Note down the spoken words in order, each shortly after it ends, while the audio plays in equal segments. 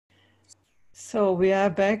So we are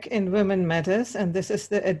back in Women Matters, and this is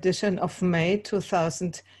the edition of May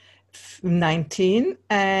 2019,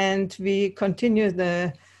 and we continue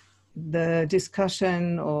the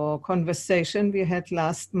discussion or conversation we had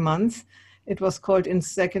last month. It was called In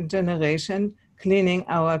Second Generation, Cleaning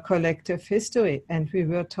Our Collective History, and we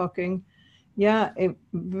were talking,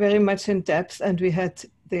 very much in depth, and we had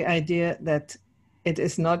the idea that it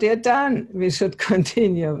is not yet done. We should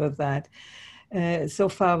continue with that. So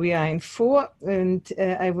far we are in 4, and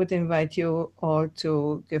I would invite you all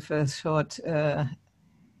to give a short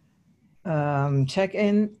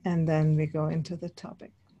check-in, and then we go into the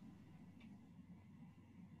topic.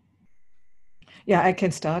 Yeah, I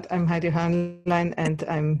can start. I'm Heidi Hörnlein, and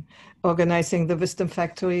I'm organizing the Wisdom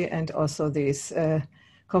Factory and also these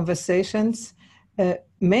conversations,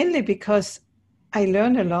 mainly because I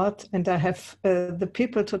learn a lot and I have the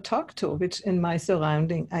people to talk to, which in my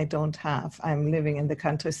surrounding I don't have. I'm living in the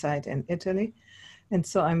countryside in Italy. And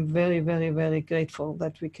so I'm very, very, very grateful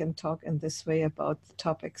that we can talk in this way about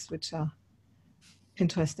topics which are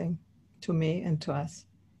interesting to me and to us.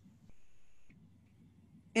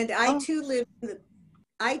 And I too live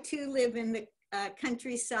in the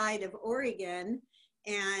countryside of Oregon,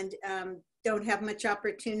 and don't have much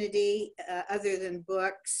opportunity other than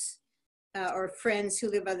books or friends who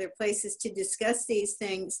live other places to discuss these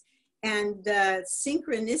things. And the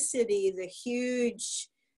synchronicity, the huge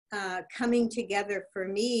coming together for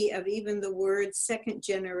me of even the word second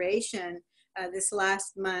generation this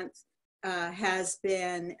last month has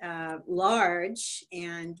been large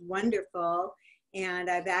and wonderful. And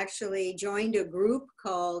I've actually joined a group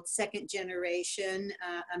called Second Generation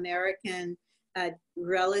American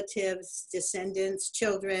relatives, descendants,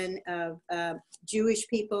 children of Jewish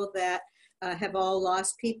people that have all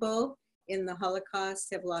lost people in the Holocaust,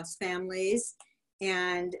 have lost families.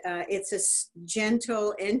 And it's a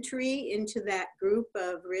gentle entry into that group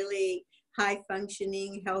of really high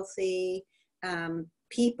functioning, healthy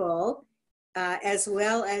people, as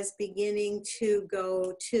well as beginning to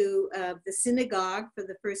go to the synagogue for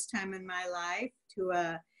the first time in my life, to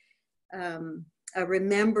a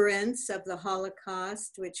remembrance of the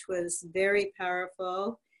Holocaust, which was very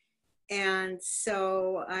powerful. And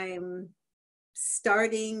so I'm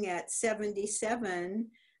starting at 77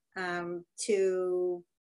 to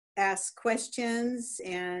ask questions,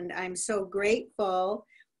 and I'm so grateful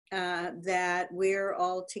that we're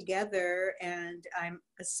all together. And I'm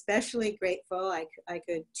especially grateful, I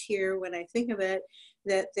could tear when I think of it,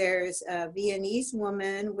 that there's a Viennese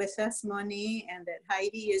woman with us, Moni, and that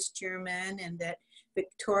Heidi is German, and that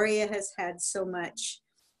Victoria has had so much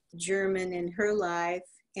German in her life.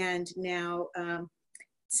 And now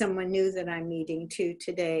someone new that I'm meeting too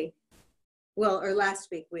today. Well, or last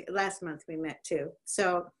month we met too.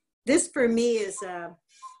 So this for me is a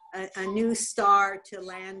new star to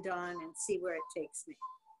land on and see where it takes me.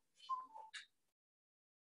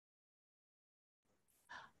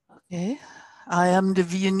 Okay, I am the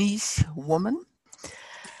Viennese woman.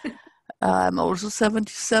 I'm also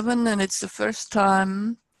 77, and it's the first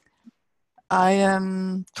time I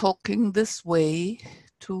am talking this way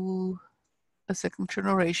to a second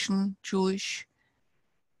generation Jewish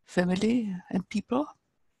family and people.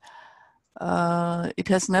 It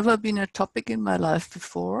has never been a topic in my life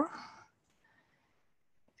before.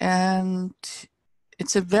 And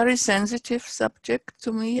it's a very sensitive subject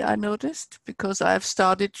to me, I noticed, because I've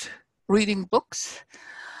started reading books,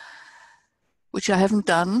 which I haven't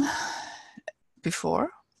done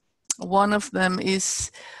before. One of them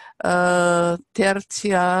is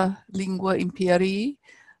Tertia Lingua Imperii,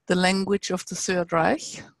 the language of the Third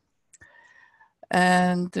Reich.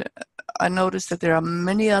 And I noticed that there are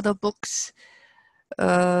many other books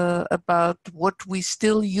about what we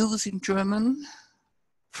still use in German,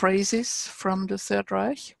 phrases from the Third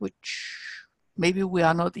Reich, which maybe we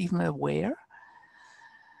are not even aware.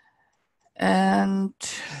 And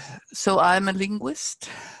so I'm a linguist,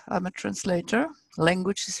 I'm a translator.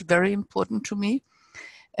 Language is very important to me.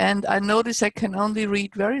 And I notice I can only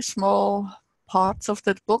read very small parts of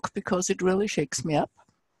that book because it really shakes me up.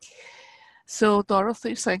 So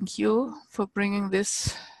Dorothy, thank you for bringing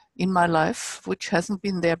this in my life, which hasn't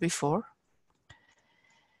been there before.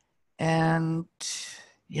 And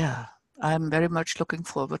yeah, I'm very much looking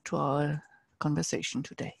forward to our conversation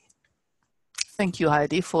today. Thank you,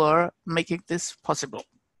 Heidi, for making this possible.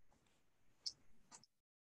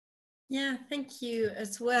 Yeah, thank you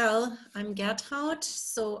as well. I'm Gertraud,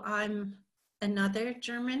 so I'm another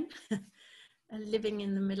German living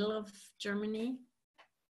in the middle of Germany.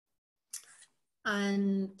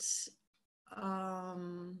 And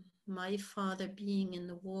my father being in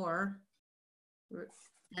the war,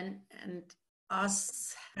 and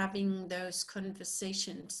us having those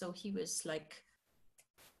conversations. So he was like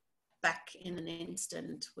back in an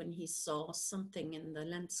instant when he saw something in the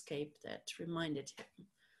landscape that reminded him.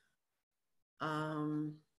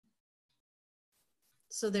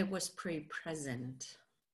 So there was pretty present.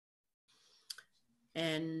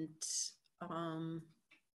 And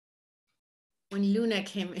when Luna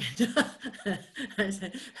came in,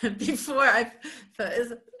 before I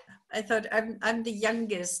thought I'm the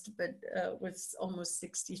youngest, but was almost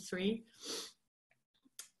 63.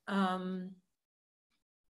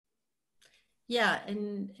 Yeah,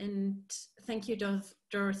 and thank you,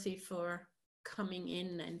 Dorothy, for coming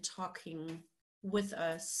in and talking with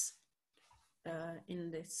us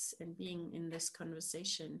in this and being in this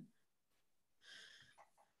conversation.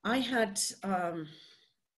 I had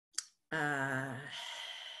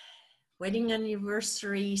wedding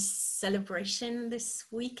anniversary celebration this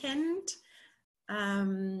weekend,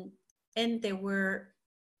 and there were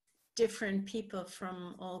different people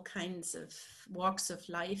from all kinds of walks of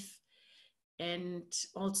life, and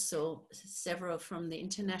also several from the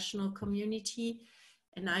international community.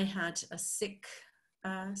 And I had a Sikh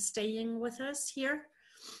staying with us here.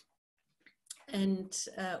 And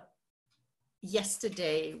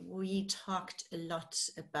yesterday we talked a lot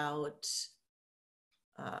about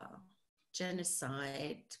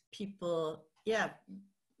genocide, people,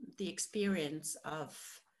 the experience of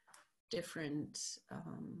different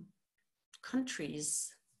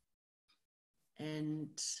countries,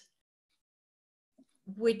 and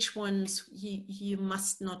which ones you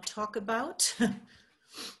must not talk about,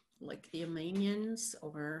 like the Armenians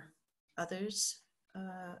or others,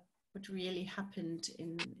 what really happened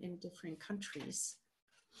in different countries.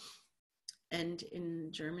 And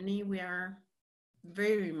in Germany, we are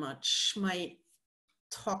very much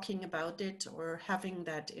talking about it or having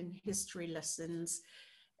that in history lessons.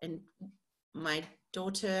 And my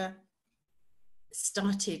daughter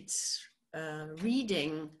started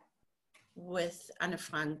reading with Anne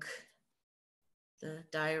Frank, the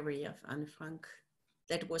Diary of Anne Frank.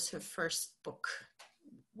 That was her first book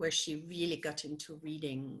where she really got into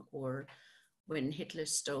reading, or when Hitler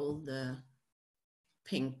stole the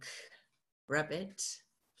pink rabbit.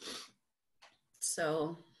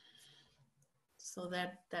 So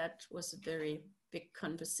that was a very big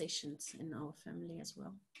conversations in our family as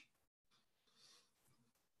well.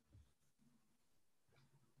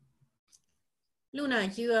 Luna,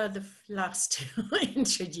 you are the last to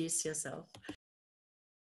introduce yourself.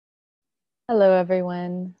 Hello,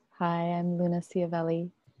 everyone. Hi, I'm Luna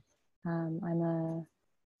Ciavelli. I'm a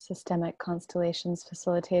systemic constellations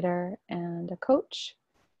facilitator and a coach.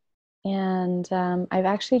 And I've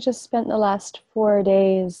actually just spent the last 4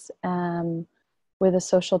 days with a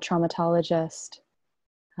social traumatologist,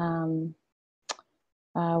 a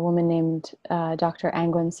woman named Dr.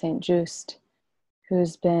 Angwin St. Just,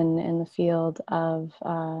 who's been in the field of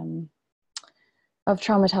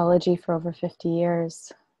traumatology for over 50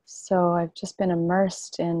 years. So I've just been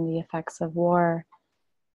immersed in the effects of war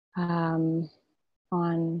on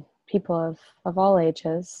people of all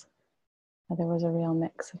ages. There was a real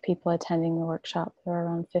mix of people attending the workshop. There were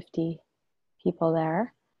around 50 people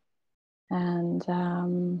there. And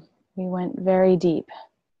we went very deep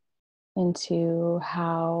into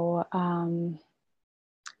how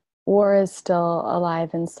war is still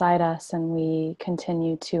alive inside us, and we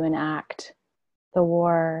continue to enact the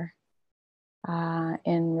war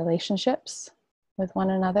in relationships with one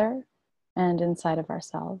another and inside of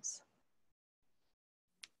ourselves.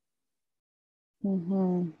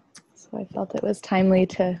 So I felt it was timely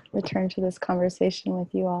to return to this conversation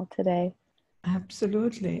with you all today.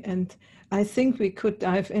 Absolutely. And I think we could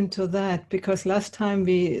dive into that, because last time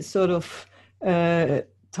we sort of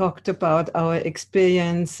talked about our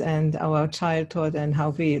experience and our childhood and how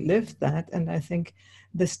we lived that. And I think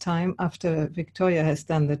this time, after Victoria has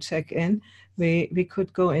done the check-in, we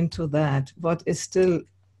could go into that. What is still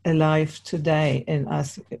alive today in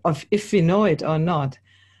us, if we know it or not.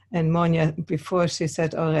 And Monia, before, she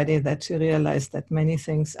said already that she realized that many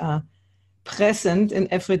things are present in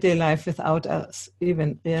everyday life without us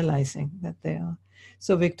even realizing that they are.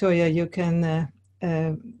 So Victoria, you can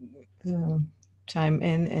chime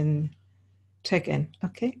in and check in,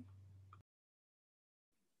 okay?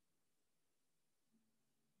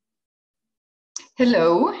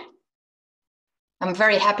 Hello. I'm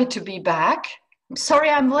very happy to be back. I'm sorry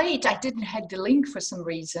I'm late. I didn't have the link for some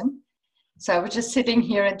reason. So I was just sitting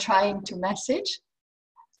here and trying to message.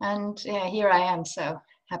 And yeah, here I am. So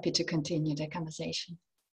happy to continue the conversation.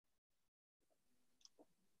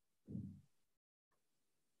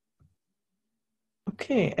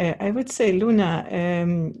 Okay, I would say, Luna,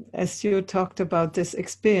 as you talked about this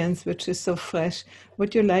experience, which is so fresh,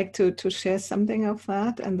 would you like to share something of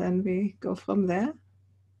that, and then we go from there?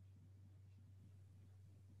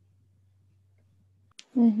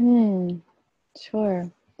 Mm-hmm.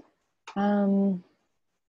 Sure.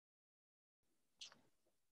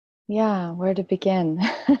 Yeah, where to begin?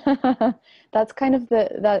 That's kind of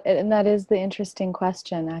that is the interesting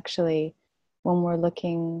question, actually, when we're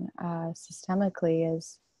looking systemically,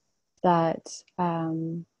 is that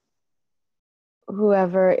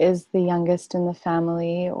whoever is the youngest in the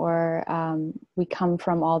family, or we come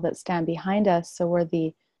from all that stand behind us, so we're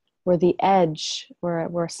the edge.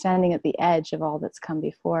 We're standing at the edge of all that's come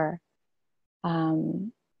before,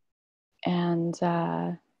 and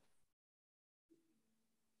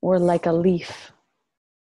we're like a leaf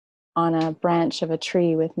on a branch of a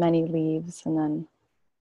tree with many leaves, and then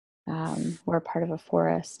we're a part of a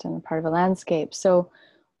forest and a part of a landscape. So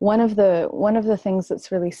one of the things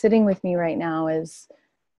that's really sitting with me right now is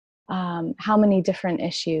how many different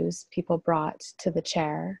issues people brought to the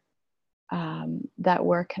chair that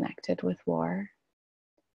were connected with war,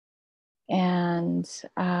 and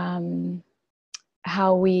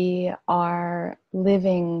how we are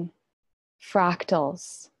living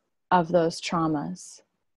fractals of those traumas.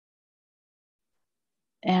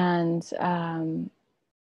 And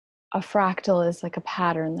a fractal is like a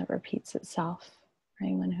pattern that repeats itself, for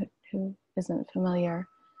anyone who isn't familiar.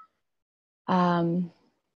 And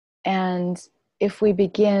if we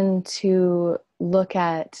begin to look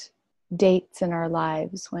at dates in our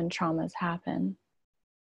lives when traumas happen,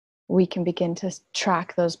 we can begin to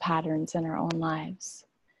track those patterns in our own lives.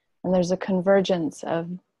 And there's a convergence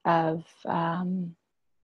of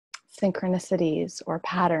synchronicities or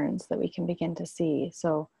patterns that we can begin to see.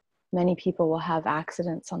 So many people will have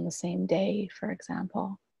accidents on the same day, for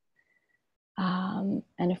example.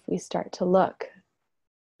 And if we start to look,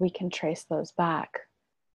 we can trace those back.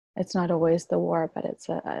 It's not always the war, but it's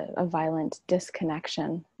a violent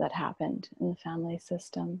disconnection that happened in the family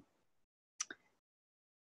system.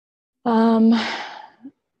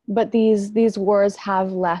 But these wars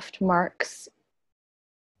have left marks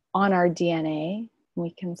on our DNA.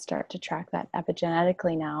 We can start to track that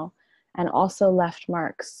epigenetically now, and also left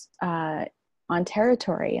marks on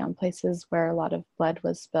territory, on places where a lot of blood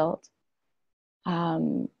was spilt.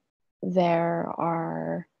 There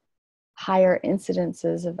are higher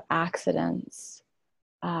incidences of accidents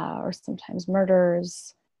or sometimes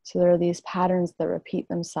murders. So there are these patterns that repeat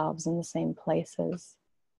themselves in the same places.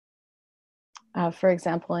 For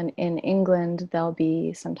example, in England, there'll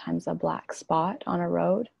be sometimes a black spot on a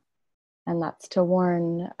road, and that's to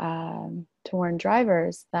warn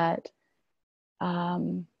drivers that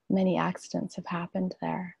many accidents have happened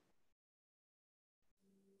there.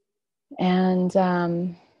 And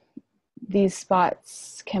these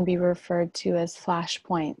spots can be referred to as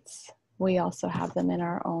flashpoints. We also have them in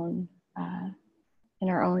our own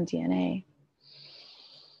DNA.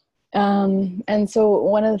 And so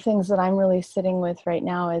one of the things that I'm really sitting with right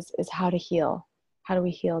now is how to heal. How do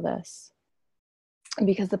we heal this?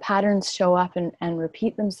 Because the patterns show up and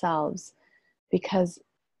repeat themselves because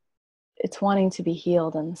it's wanting to be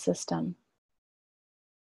healed in the system.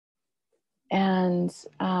 And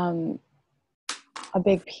a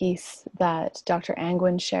big piece that Dr.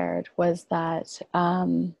 Angwin shared was that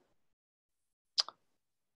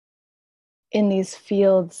in these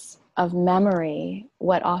fields of memory,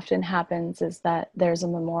 what often happens is that there's a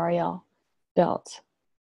memorial built.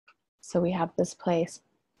 So we have this place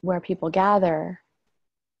where people gather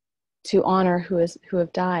to honor who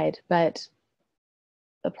have died. But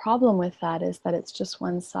the problem with that is that it's just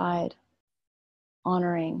one side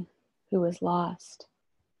honoring who was lost.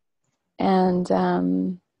 And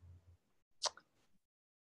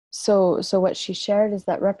so what she shared is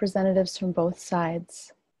that representatives from both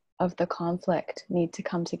sides of the conflict need to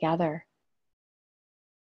come together,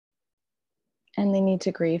 and they need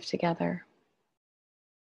to grieve together.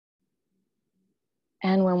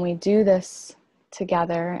 And when we do this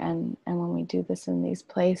together, and when we do this in these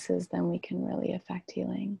places, then we can really affect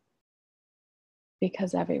healing,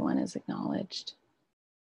 because everyone is acknowledged.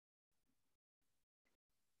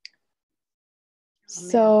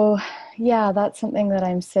 So yeah, that's something that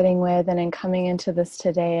I'm sitting with. And in coming into this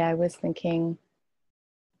today, I was thinking,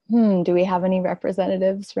 do we have any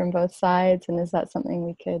representatives from both sides? And is that something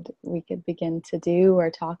we could begin to do or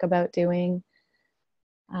talk about doing?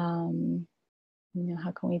 How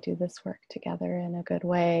can we do this work together in a good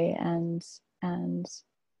way and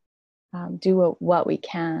do what we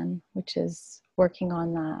can, which is working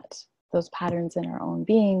on those patterns in our own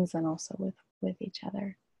beings and also with each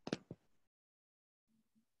other.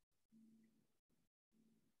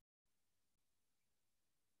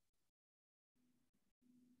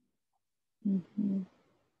 Mm-hmm.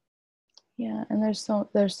 Yeah, and there's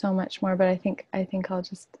so much more, but I think I'll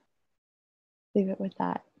just leave it with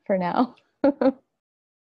that for now.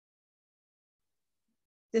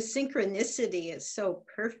 The synchronicity is so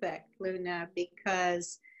perfect, Luna,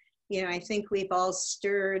 because, you know, I think we've all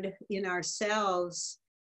stirred in ourselves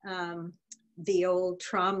the old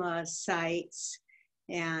trauma sites.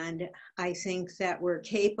 And I think that we're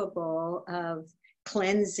capable of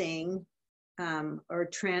cleansing or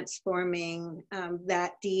transforming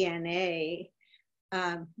that DNA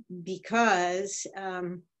because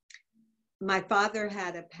my father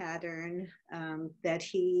had a pattern that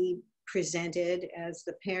he presented as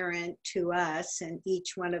the parent to us, and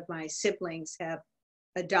each one of my siblings have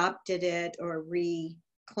adopted it or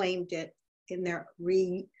reclaimed it in their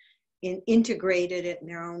integrated it in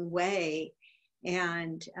their own way.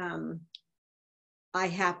 And I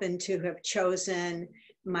happen to have chosen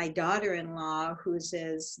my daughter-in-law, who's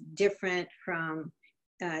as different from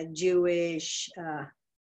Jewish,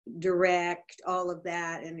 direct, all of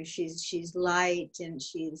that, and she's light, and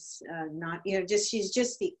she's not, you know,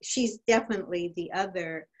 she's definitely the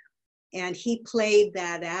other. And he played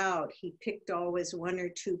that out. He picked always one or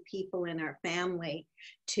two people in our family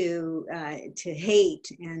to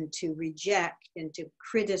hate and to reject and to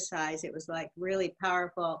criticize. It was like really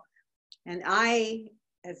powerful. And I,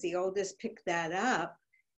 as the oldest, picked that up.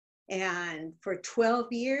 And for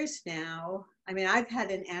 12 years now, I mean, I've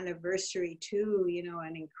had an anniversary too, you know,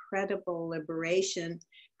 an incredible liberation.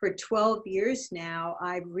 For 12 years now,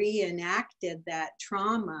 I've reenacted that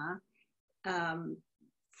trauma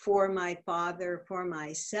for my father, for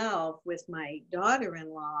myself, with my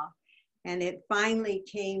daughter-in-law. And it finally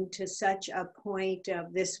came to such a point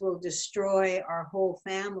of, this will destroy our whole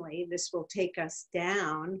family. This will take us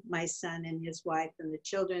down, my son and his wife and the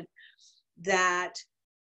children, that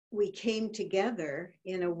we came together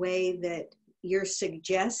in a way that you're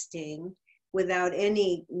suggesting, without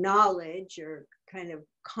any knowledge or kind of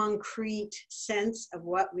concrete sense of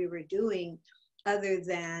what we were doing, other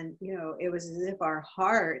than, you know, it was as if our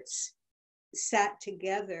hearts sat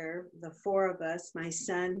together, the four of us, my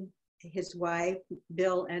son, his wife,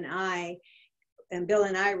 Bill and I. And Bill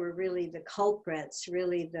and I were really the culprits,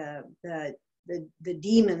 really the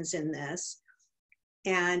demons in this.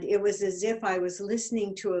 And it was as if I was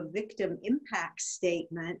listening to a victim impact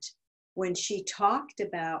statement when she talked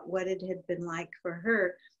about what it had been like for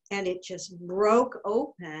her. And it just broke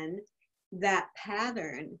open that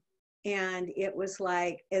pattern. And it was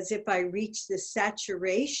like as if I reached the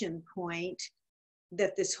saturation point,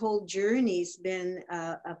 that this whole journey's been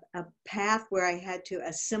a path where I had to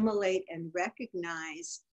assimilate and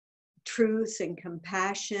recognize truth and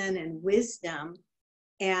compassion and wisdom.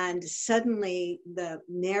 And suddenly the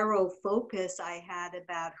narrow focus I had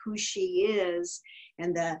about who she is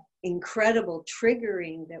and the incredible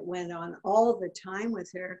triggering that went on all the time with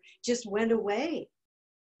her just went away.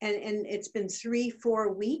 And it's been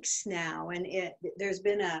 3-4 weeks now, and there's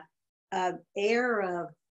been a air of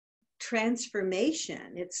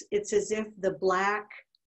transformation. It's as if the black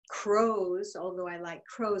crows, although I like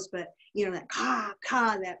crows, but you know, that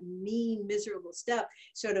caw, that mean, miserable stuff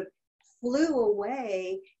sort of flew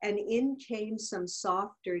away, and in came some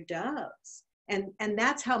softer doves. And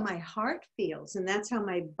that's how my heart feels, and that's how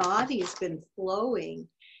my body has been flowing.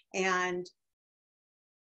 And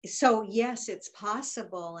so yes, it's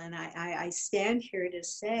possible. And I stand here to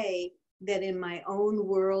say that in my own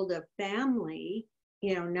world of family,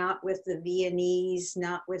 you know, not with the Viennese,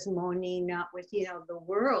 not with Moni, not with, you know, the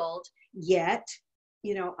world yet,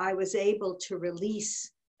 you know, I was able to release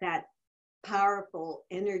that powerful,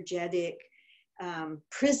 energetic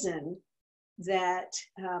prison that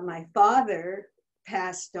my father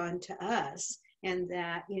passed on to us. And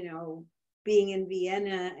that, you know, being in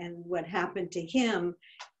Vienna and what happened to him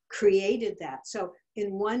created that. So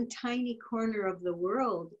in one tiny corner of the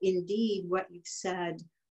world, indeed, what you've said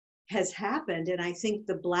has happened. And I think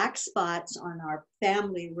the black spots on our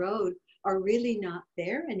family road are really not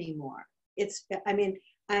there anymore. I mean,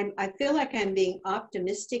 I feel like I'm being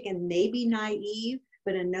optimistic and maybe naive,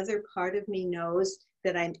 but another part of me knows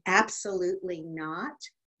that I'm absolutely not,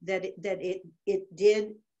 that it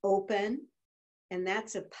did open. And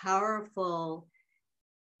that's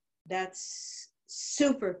that's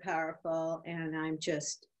super powerful. And I'm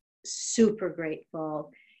just super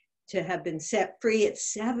grateful to have been set free at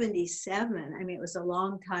 77. I mean, it was a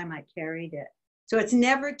long time I carried it. So it's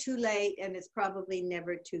never too late, and it's probably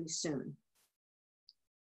never too soon.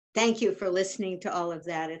 Thank you for listening to all of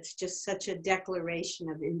that. It's just such a declaration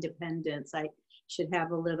of independence. I should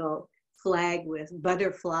have a little flag with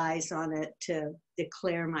butterflies on it to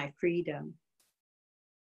declare my freedom.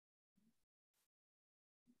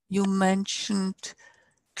 you mentioned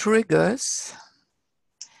triggers,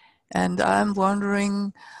 and I'm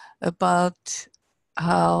wondering about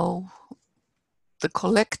how the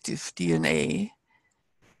collective DNA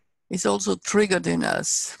is also triggered in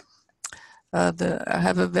us. I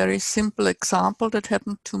have a very simple example that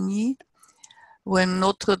happened to me when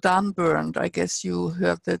Notre Dame burned. I guess you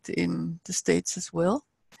heard that in the States as well.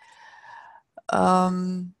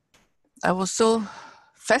 I was so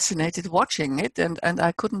fascinated watching it, and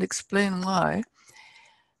I couldn't explain why.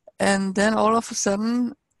 And then all of a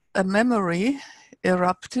sudden, a memory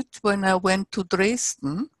erupted when I went to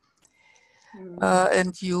Dresden.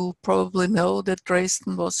 And you probably know that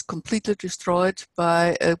Dresden was completely destroyed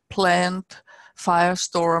by a planned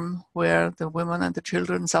firestorm where the women and the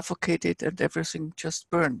children suffocated and everything just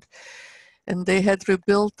burned. And they had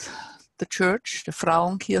rebuilt the church, the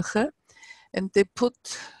Frauenkirche, and they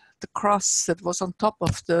put the cross that was on top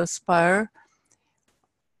of the spire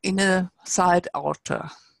in a side altar.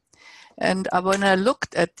 And when I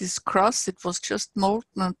looked at this cross, it was just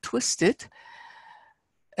molten and twisted.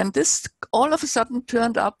 And this all of a sudden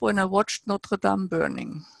turned up when I watched Notre Dame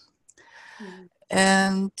burning.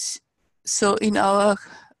 And so I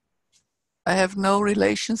have no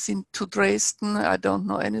relations to Dresden. I don't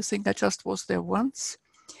know anything. I just was there once.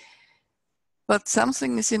 But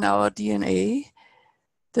something is in our DNA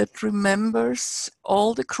that remembers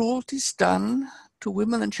all the cruelties done to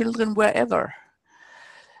women and children wherever.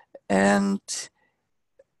 And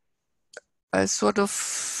I sort of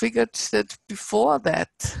figured that before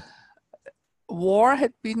that, war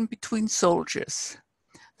had been between soldiers.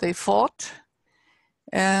 They fought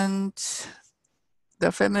and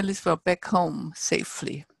their families were back home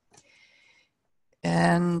safely.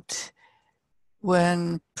 And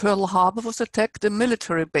when Pearl Harbor was attacked, the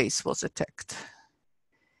military base was attacked.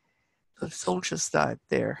 The soldiers died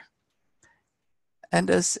there. And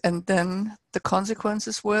then the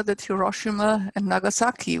consequences were that Hiroshima and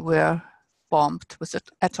Nagasaki were bombed with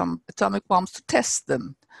atomic bombs to test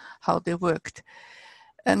them, how they worked.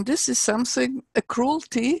 And this is something, a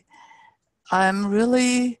cruelty, I'm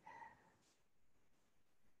really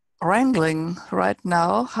wrangling right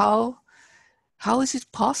now. How is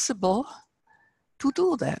it possible to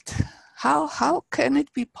do that? How can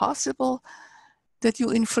it be possible that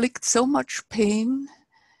you inflict so much pain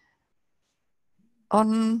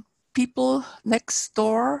on people next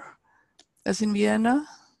door, as in Vienna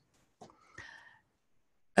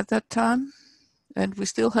at that time? And we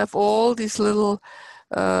still have all these little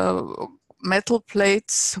metal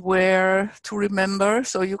plates where to remember,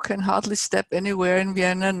 so you can hardly step anywhere in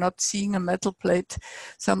Vienna not seeing a metal plate.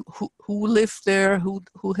 Some who lived there, who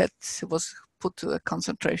was put to a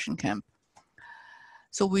concentration camp.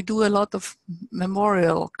 So we do a lot of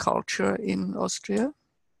memorial culture in Austria.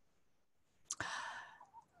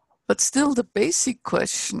 But still the basic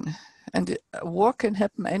question, and war can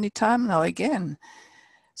happen anytime now again.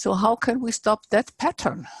 So how can we stop that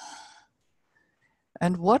pattern?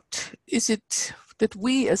 And what is it that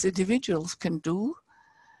we as individuals can do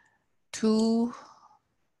to,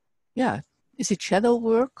 is it shadow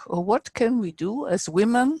work, or what can we do as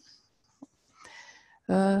women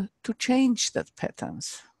to change that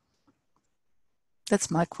patterns? That's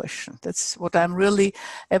my question. That's what I'm really,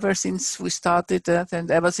 ever since we started that and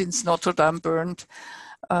ever since Notre Dame burned,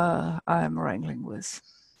 I'm wrangling with.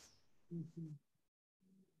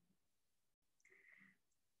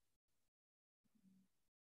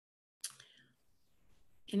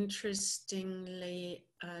 Interestingly,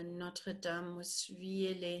 Notre Dame was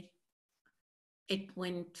really, it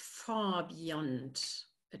went far beyond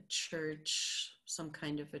a church, some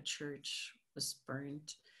kind of a church was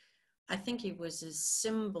burned. I think it was a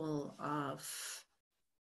symbol of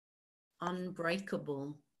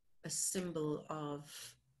unbreakable, a symbol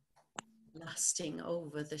of lasting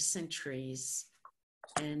over the centuries.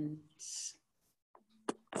 And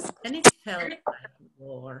it felt like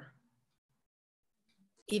war,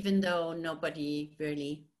 even though nobody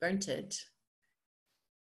really burnt it.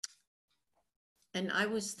 And I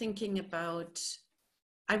was thinking about,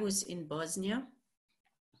 I was in Bosnia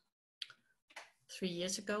 3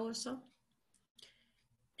 years ago or so.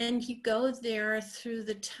 And you go there through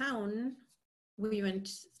the town. We went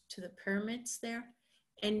to the pyramids there,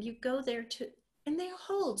 and you go there and there are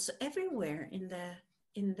holes everywhere in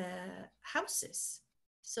the houses.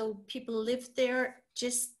 So people lived there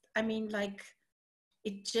like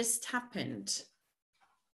it just happened.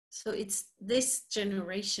 So it's this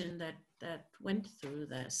generation that went through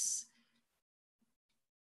this.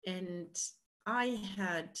 And I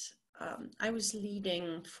was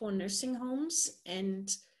leading 4 nursing homes, and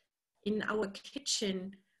in our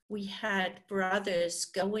kitchen we had brothers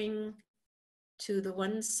going to the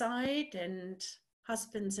one side and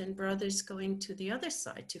husbands and brothers going to the other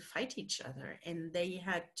side to fight each other, and they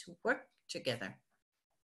had to work together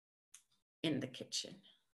in the kitchen.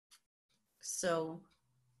 So,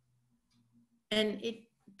 and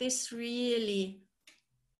this really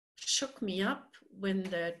shook me up when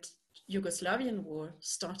the Yugoslavian war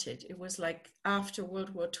started. It was like after World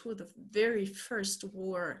War II, the very first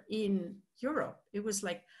war in Europe. It was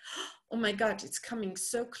like, oh my God, it's coming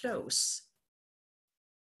so close.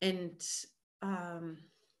 And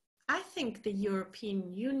I think the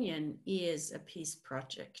European Union is a peace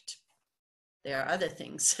project. There are other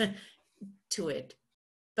things to it.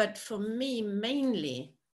 But for me,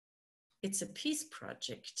 mainly, it's a peace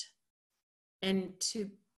project. And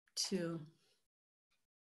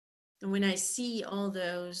when I see all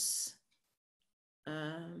those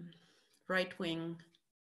right-wing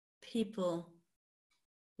people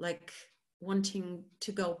like wanting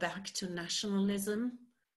to go back to nationalism,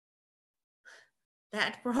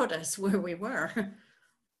 that brought us where we were.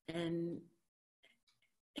 And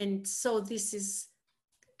so this is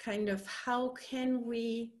kind of, how can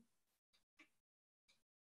we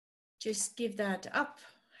just give that up?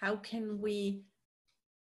 How can we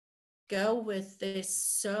go with this?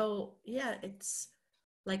 So yeah, it's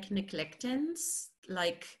like neglectance,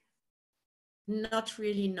 like not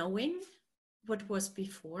really knowing what was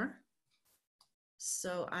before.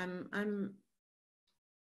 So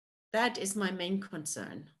that is my main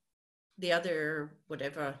concern. The other,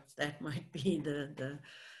 whatever that might be, the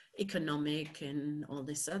economic and all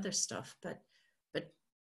this other stuff, but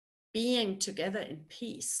being together in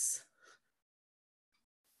peace,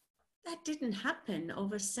 that didn't happen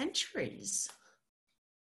over centuries.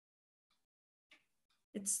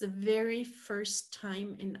 It's the very first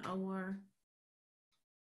time in our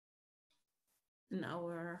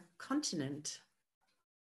continent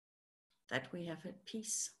that we have had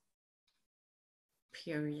peace,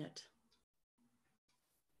 period.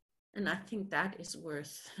 And I think that is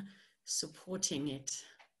worth supporting it,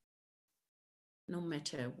 no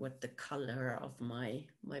matter what the color of my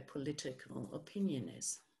political opinion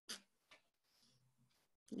is.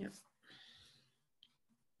 Yeah.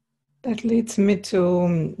 That leads me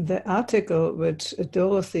to the article which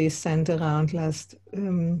Dorothy sent around last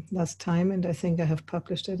time, and I think I have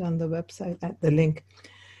published it on the website at the link,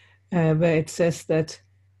 where it says that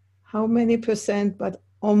how many percent, but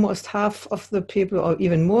almost half of the people, or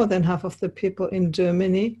even more than half of the people in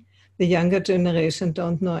Germany, the younger generation,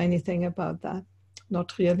 don't know anything about that.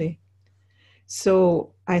 Not really.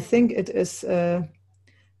 So I think it is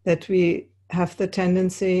that we have the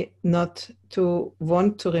tendency not to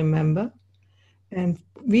want to remember. And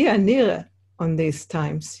we are nearer on these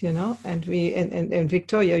times, you know, and and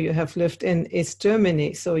Victoria, you have lived in East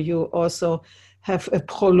Germany, so you also have a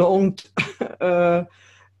prolonged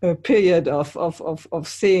a period of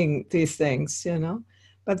seeing these things, you know.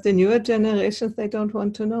 But the newer generations, they don't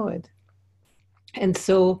want to know it. And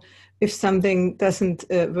so if something doesn't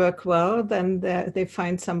work well, then they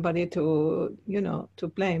find somebody to, you know, to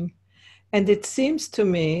blame. And it seems to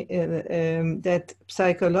me that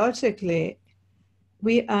psychologically,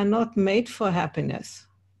 we are not made for happiness.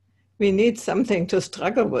 We need something to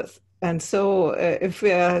struggle with. And so if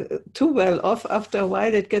we are too well off, after a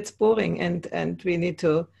while, it gets boring and we need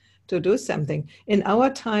to do something. In our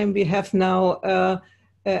time, we have now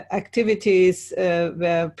activities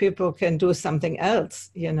where people can do something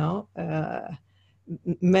else, you know.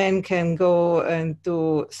 Men can go and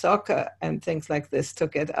do soccer and things like this to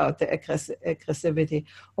get out the aggressivity.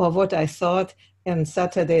 Or what I thought, on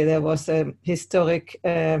Saturday there was a historic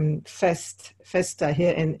festa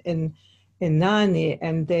here in Nani,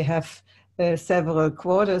 and they have several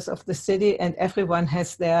quarters of the city, and everyone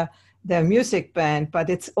has their music band, but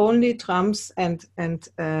it's only drums and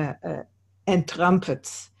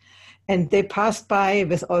trumpets. And they passed by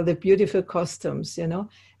with all the beautiful costumes, you know.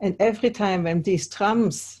 And every time when these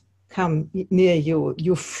drums come near you,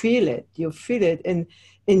 you feel it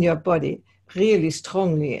in your body really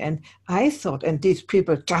strongly. And I thought, and these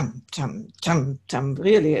people jump,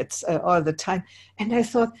 really, it's all the time. And I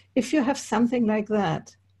thought, if you have something like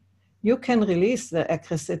that, you can release the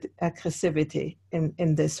aggressivity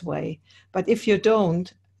in this way. But if you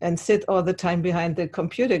don't, and sit all the time behind the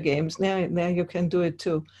computer games, now you can do it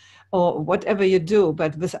too. Or whatever you do,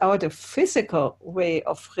 but without a physical way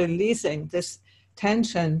of releasing this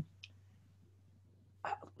tension,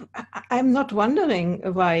 I'm not wondering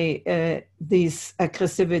why these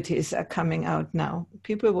aggressivities are coming out now.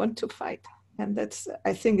 People want to fight. And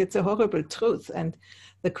I think it's a horrible truth. And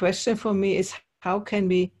the question for me is, how can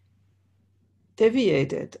we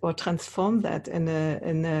deviate it or transform that in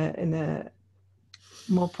a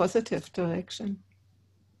more positive direction.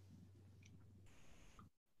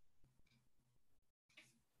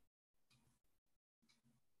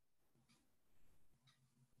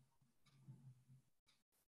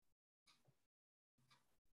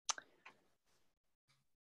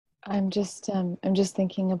 I'm just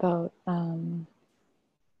thinking about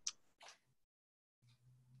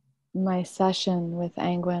my session with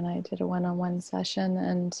Angwin. I did a one-on-one session,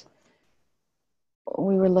 and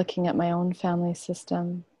we were looking at my own family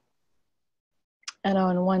system. And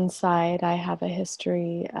on one side, I have a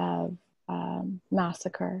history of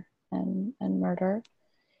massacre and murder,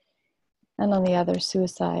 and on the other,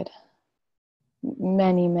 suicide.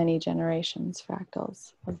 Many, many generations,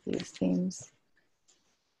 fractals of these themes.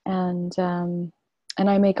 And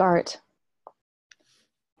I make art.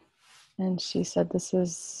 And she said, this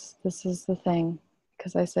is the thing.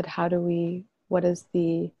 Because I said, how do we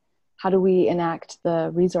enact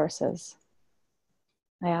the resources?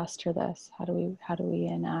 I asked her this, how do we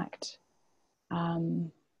enact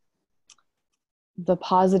the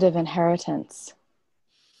positive inheritance?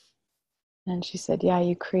 And she said, yeah,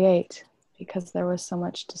 you create, because there was so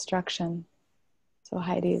much destruction. So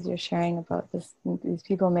Heidi, as you're sharing about these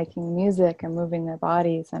people making music and moving their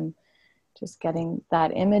bodies, I'm just getting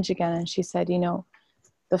that image again. And she said,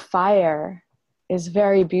 the fire is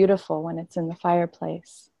very beautiful when it's in the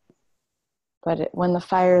fireplace. But when the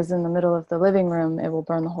fire is in the middle of the living room, it will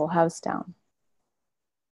burn the whole house down.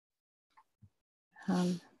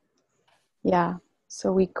 Yeah,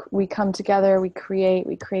 so we come together, we create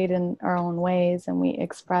in our own ways, and we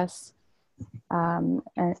express and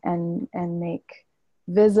make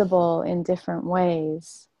visible in different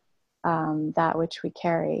ways that which we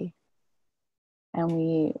carry, and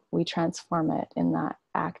we transform it in that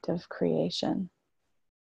act of creation.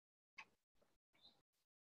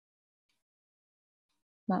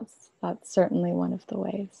 That's certainly one of the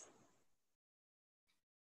ways.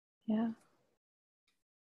 Yeah.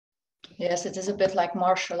 Yes, it is a bit like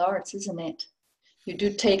martial arts, isn't it? You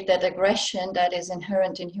do take that aggression that is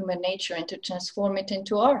inherent in human nature and to transform it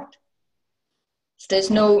into art. So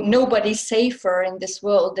there's nobody safer in this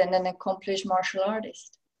world than an accomplished martial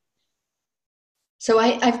artist. So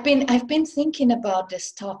I've been thinking about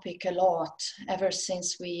this topic a lot ever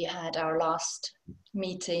since we had our last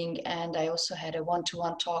meeting, and I also had a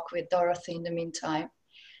one-to-one talk with Dorothy in the meantime.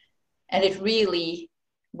 And it really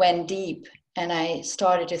went deep, and I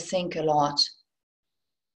started to think a lot.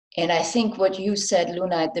 And I think what you said,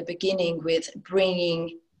 Luna, at the beginning, with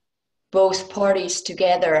bringing both parties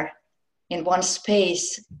together in one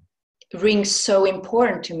space rings so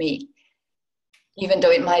important to me, even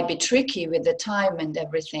though it might be tricky with the time and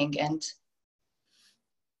everything and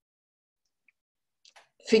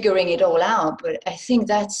figuring it all out. But I think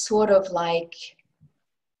that's sort of like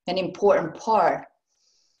an important part.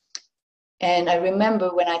 And I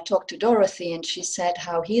remember when I talked to Dorothy and she said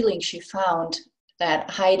how healing she found that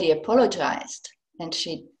Heidi apologized, and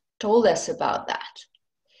she told us about that.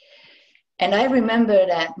 And I remember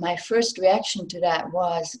that my first reaction to that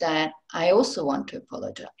was that I also want to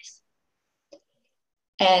apologize.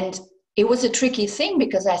 And it was a tricky thing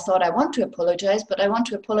because I thought I want to apologize, but I want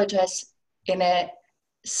to apologize in a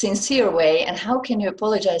sincere way. And how can you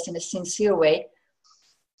apologize in a sincere way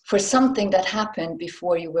for something that happened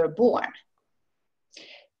before you were born?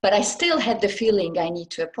 But I still had the feeling I need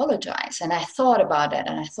to apologize. And I thought about it,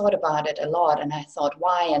 and I thought about it a lot. And I thought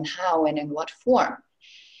why and how and in what form.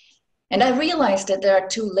 And I realized that there are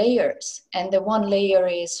two layers. And the one layer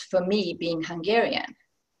is for me being Hungarian.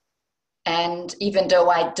 And even though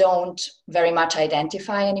I don't very much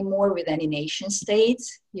identify anymore with any nation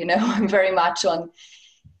states, I'm very much on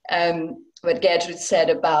what Gertrude said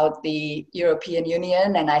about the European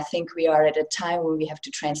Union. And I think we are at a time when we have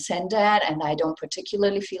to transcend that. And I don't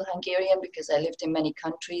particularly feel Hungarian because I lived in many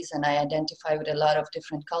countries and I identify with a lot of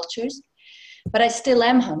different cultures. But I still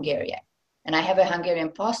am Hungarian. And I have a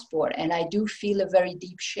Hungarian passport. And I do feel a very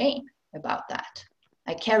deep shame about that.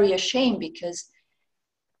 I carry a shame because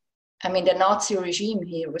the Nazi regime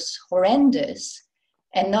here was horrendous.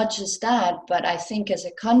 And not just that, but I think as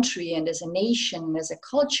a country and as a nation, as a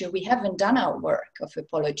culture, we haven't done our work of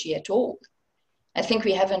apology at all. I think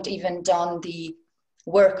we haven't even done the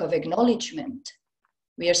work of acknowledgement.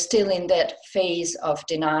 We are still in that phase of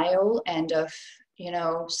denial and of,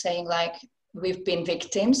 saying like, we've been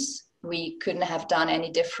victims. We couldn't have done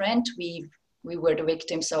any different. We were the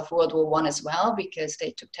victims of World War I as well because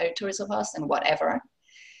they took territories of us and whatever.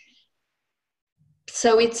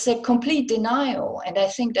 So it's a complete denial. And I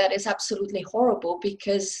think that is absolutely horrible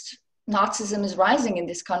because Nazism is rising in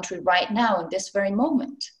this country right now, in this very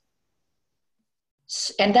moment.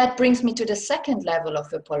 And that brings me to the second level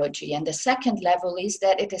of apology. And the second level is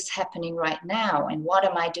that it is happening right now. And what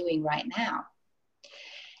am I doing right now?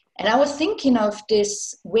 And I was thinking of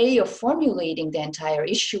this way of formulating the entire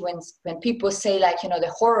issue when people say, like, you know,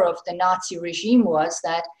 the horror of the Nazi regime was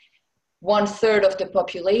that 1/3 of the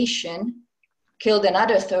population killed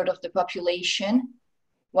another third of the population,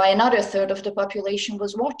 while another third of the population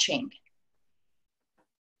was watching.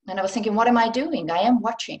 And I was thinking, what am I doing? I am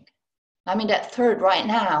watching. I'm in that third right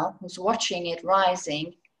now who's watching it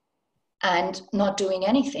rising and not doing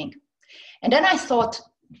anything. And then I thought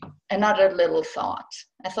another little thought.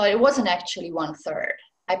 I thought it wasn't actually 1/3.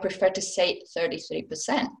 I prefer to say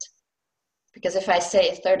 33%. Because if I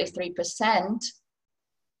say 33%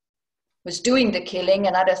 was doing the killing,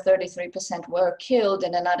 another 33% were killed,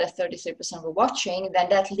 and another 33% were watching, then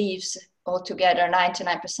that leaves altogether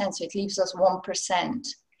 99%. So it leaves us 1%.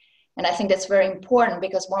 And I think that's very important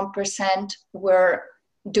because 1% were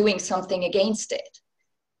doing something against it.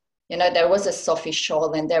 You know, there was a Sophie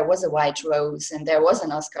Scholl, and there was a White Rose, and there was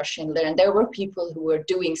an Oskar Schindler, and there were people who were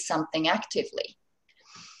doing something actively.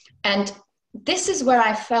 And this is where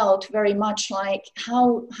I felt very much like,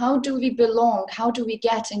 how do we belong? How do we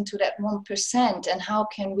get into that 1%? And how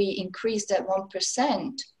can we increase that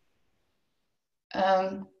 1%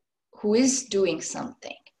 who is doing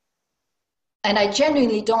something? And I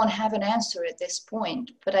genuinely don't have an answer at this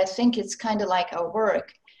point, but I think it's kind of like our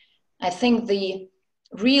work. I think the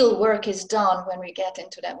real work is done when we get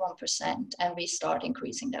into that 1% and we start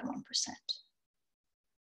increasing that 1%.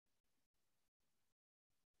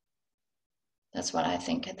 That's what I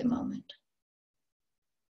think at the moment.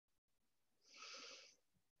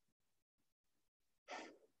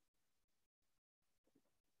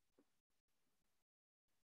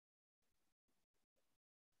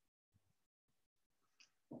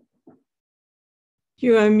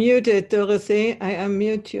 You are muted, Dorothy. I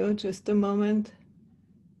unmute you just a moment.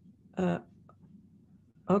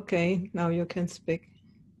 Okay, now you can speak.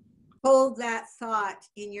 Hold that thought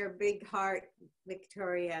in your big heart,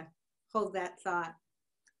 Victoria. Hold that thought.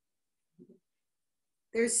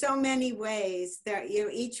 There's so many ways that, you know,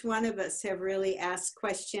 each one of us have really asked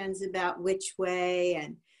questions about which way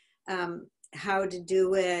and how to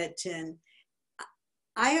do it. And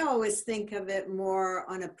I always think of it more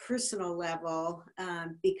on a personal level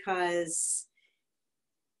because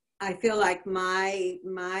I feel like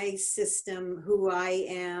my system, who I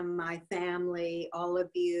am, my family, all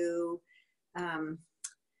of you,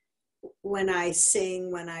 when I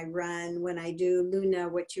sing, when I run, when I do, Luna,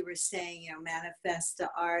 what you were saying, you know, manifest the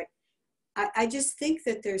art. I just think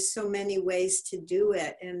that there's so many ways to do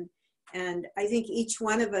it. And I think each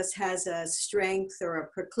one of us has a strength or a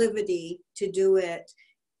proclivity to do it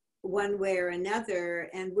one way or another.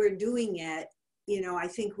 And we're doing it, you know, I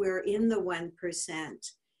think we're in the 1%.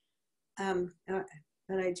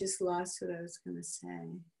 But I just lost what I was going to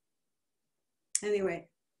say. Anyway,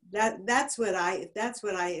 that's what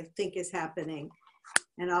I think is happening,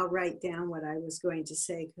 and I'll write down what I was going to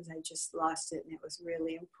say because I just lost it and it was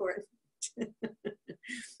really important.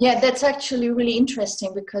 Yeah, that's actually really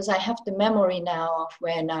interesting because I have the memory now of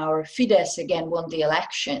when our Fidesz again won the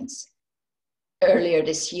elections earlier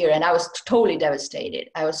this year, and I was totally devastated.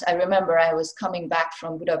 I remember I was coming back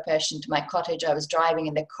from Budapest into my cottage. I was driving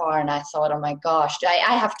in the car and I thought, oh my gosh,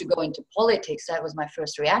 I have to go into politics. That was my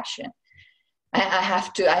first reaction. I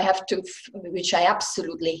have to, which I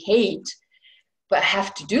absolutely hate, but I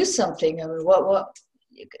have to do something. I mean, what?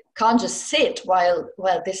 You can't just sit while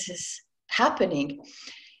this is happening.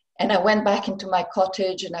 And I went back into my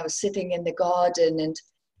cottage and I was sitting in the garden, and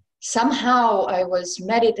somehow I was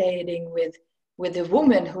meditating with a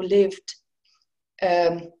woman who lived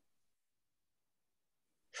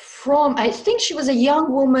I think she was a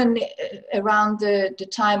young woman around the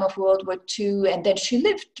time of World War II, and then she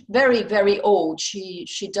lived very, very old. She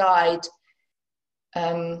died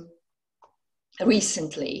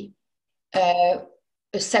recently.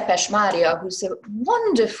 Szepes Mária, who's a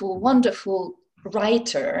wonderful, wonderful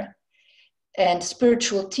writer and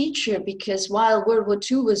spiritual teacher, because while World War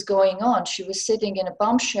II was going on, she was sitting in a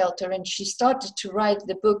bomb shelter and she started to write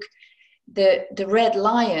the book, The Red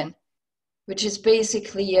Lion, which is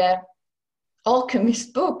basically an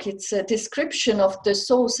alchemist book. It's a description of the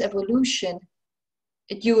soul's evolution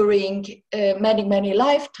during many, many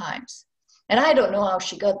lifetimes. And I don't know how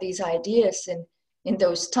she got these ideas in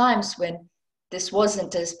those times when this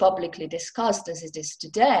wasn't as publicly discussed as it is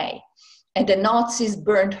today. And the Nazis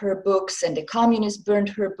burned her books and the communists burned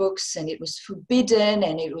her books, and it was forbidden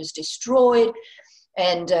and it was destroyed.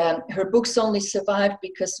 And her books only survived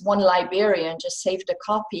because one librarian just saved a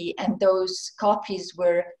copy, and those copies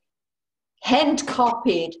were hand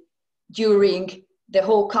copied during the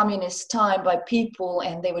whole communist time by people,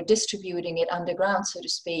 and they were distributing it underground, so to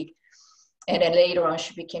speak. And then later on,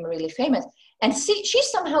 she became really famous. And she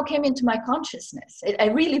somehow came into my consciousness. I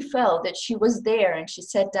really felt that she was there, and she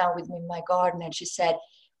sat down with me in my garden, and she said,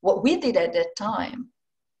 what we did at that time,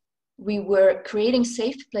 we were creating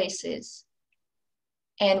safe places,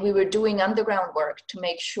 and we were doing underground work to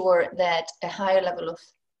make sure that a higher level of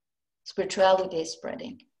spirituality is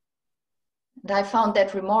spreading. And I found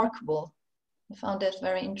that remarkable. I found that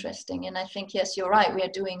very interesting. And I think, yes, you're right, we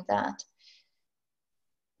are doing that.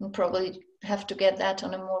 And probably have to get that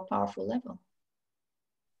on a more powerful level.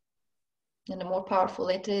 And the more powerful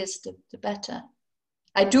it is, the better.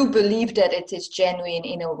 I do believe that it is genuine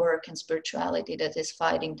inner work and spirituality that is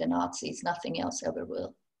fighting the Nazis. Nothing else ever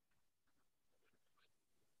will.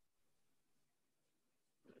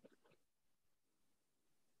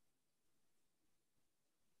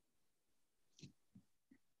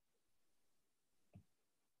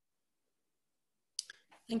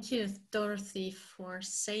 Thank you, Dorothy, for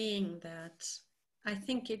saying that. I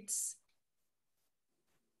think it's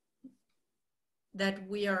that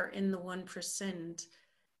we are in the 1%,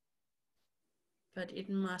 but it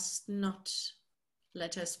must not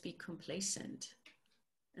let us be complacent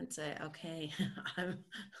and say, okay,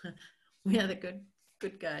 we are the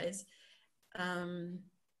good guys.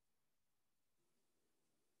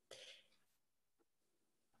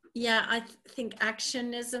 Yeah, I think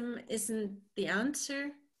actionism isn't the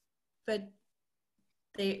answer, but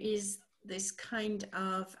there is this kind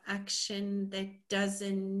of action that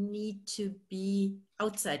doesn't need to be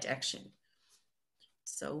outside action.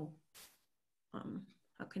 So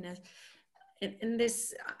how can I, in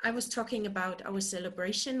this, I was talking about our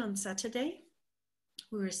celebration on Saturday.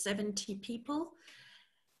 We were 70 people.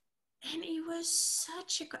 And it was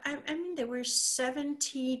such a, I mean, there were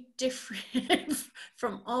 70 different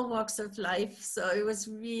from all walks of life. So it was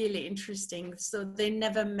really interesting. So they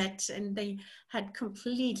never met, and they had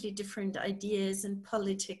completely different ideas and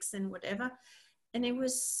politics and whatever. And it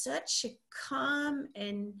was such a calm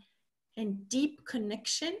and deep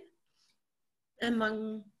connection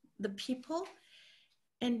among the people.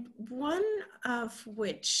 And one of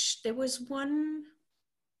which, there was one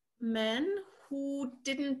man who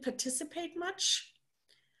didn't participate much,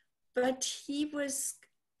 but he was,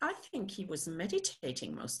 I think he was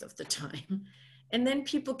meditating most of the time. And then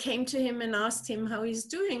people came to him and asked him how he's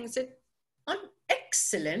doing. He said, I'm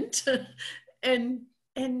excellent. and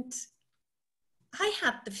I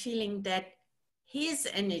had the feeling that his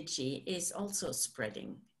energy is also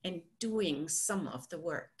spreading and doing some of the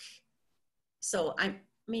work. So I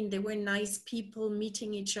mean, there were nice people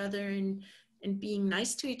meeting each other and being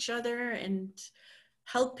nice to each other and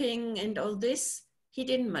helping and all this. He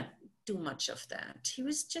didn't do much of that. He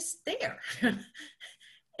was just there.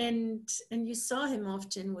 and you saw him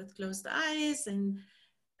often with closed eyes, and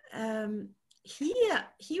he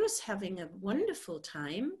was having a wonderful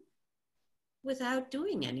time without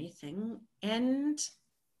doing anything and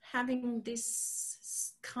having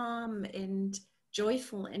this calm and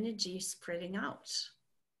joyful energy spreading out.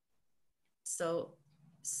 So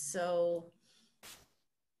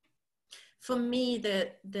for me,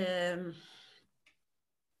 the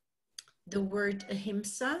word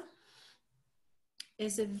ahimsa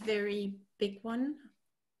is a very big one.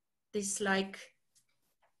 This like,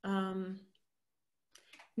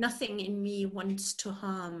 nothing in me wants to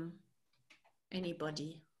harm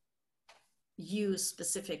anybody, you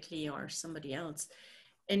specifically or somebody else.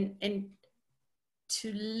 And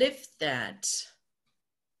to live that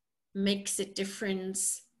makes a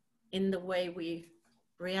difference in the way we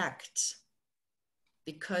react,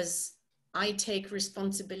 because I take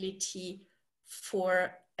responsibility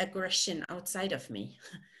for aggression outside of me.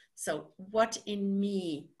 So what in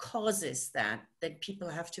me causes that people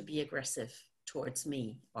have to be aggressive towards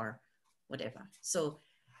me or whatever. So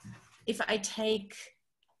if I take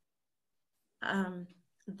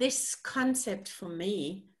this concept for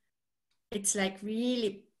me, it's like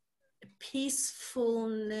really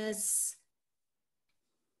peacefulness,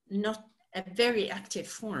 not a very active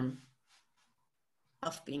form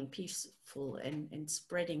of being peaceful and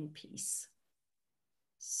spreading peace.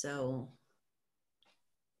 So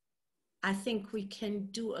I think we can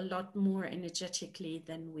do a lot more energetically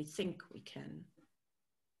than we think we can.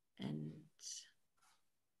 And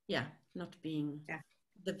yeah, not being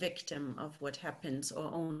the victim of what happens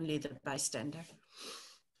or only the bystander.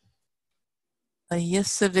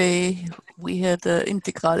 Yesterday we had an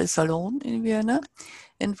Integrale Salon in Vienna,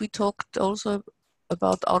 and we talked also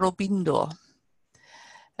about Aurobindo.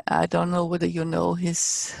 I don't know whether you know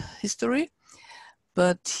his history,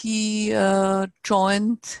 but he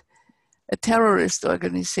joined a terrorist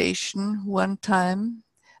organization one time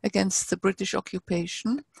against the British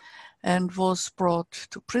occupation and was brought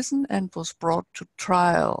to prison and was brought to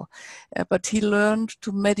trial. But he learned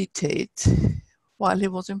to meditate while he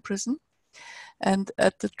was in prison. And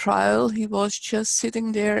at the trial, he was just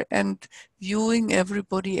sitting there and viewing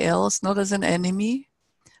everybody else, not as an enemy,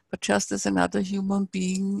 but just as another human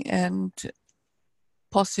being, and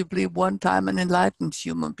possibly one time an enlightened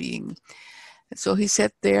human being. So he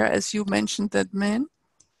sat there, as you mentioned, that man,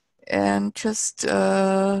 and just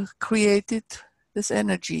created this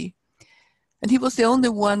energy. And he was the only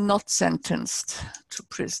one not sentenced to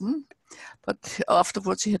prison. But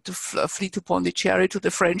afterwards he had to flee to Pondicherry, to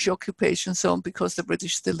the French occupation zone, because the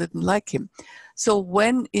British still didn't like him. So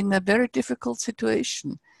when in a very difficult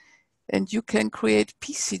situation, and you can create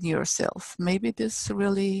peace in yourself, maybe this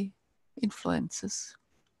really influences.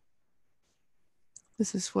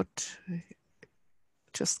 This is what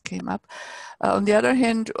just came up. On the other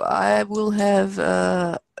hand, I will have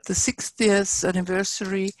the 60th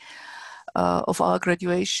anniversary of our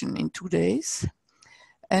graduation in 2 days.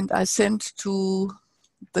 And I sent to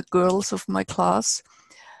the girls of my class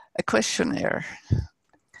a questionnaire.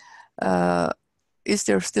 Is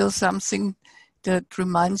there still something that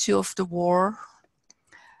reminds you of the war?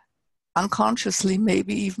 Unconsciously,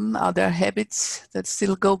 maybe even. Are there habits that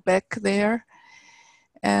still go back there?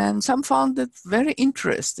 And some found it very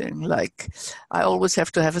interesting. Like, I always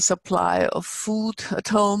have to have a supply of food at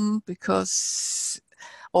home because,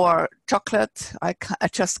 or chocolate. I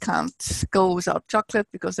just can't go without chocolate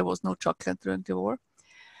because there was no chocolate during the war.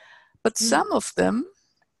 But some of them,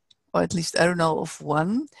 or at least I don't know of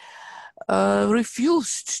one,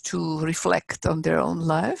 refused to reflect on their own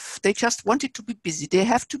life. They just wanted to be busy. They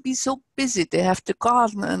have to be so busy. They have to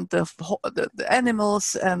garden and the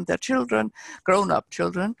animals and their children, grown-up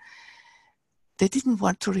children. They didn't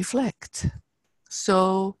want to reflect.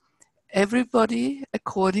 So everybody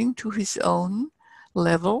according to his own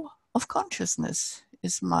level of consciousness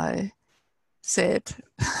is my sad,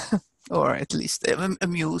 or at least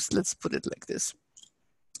amused, let's put it like this.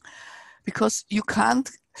 Because you can't,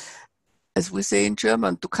 as we say in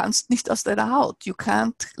German, du kannst nicht aus deiner Haut. You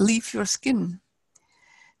can't leave your skin.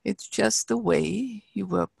 It's just the way you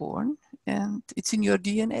were born, and it's in your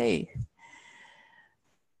DNA.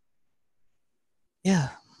 Yeah.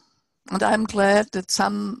 And I'm glad that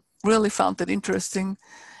some really found it interesting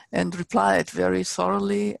and replied very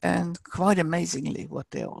thoroughly and quite amazingly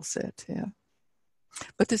what they all said. Yeah.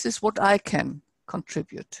 But this is what I can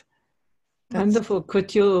contribute. Wonderful.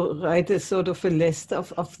 Could you write a sort of a list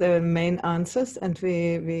of the main answers, and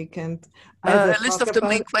we can a list of the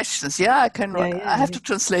main questions. Yeah, I can. Yeah, I have to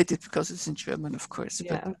translate it because it's in German, of course.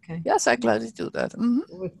 Yeah, but okay. Yes, I gladly do that. Mm-hmm.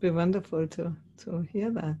 It would be wonderful to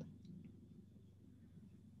hear that.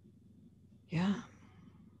 Yeah.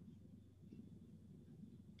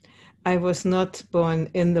 I was not born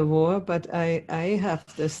in the war, but I have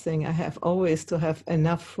this thing. I have always to have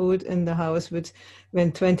enough food in the house, which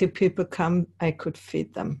when 20 people come, I could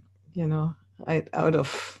feed them, you know, out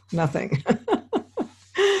of nothing.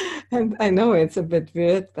 And I know it's a bit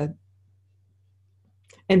weird,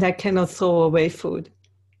 and I cannot throw away food.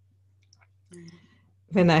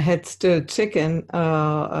 When I had still chicken,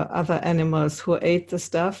 other animals who ate the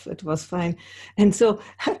stuff, it was fine. And so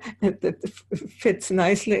it fits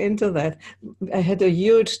nicely into that. I had a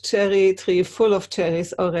huge cherry tree full of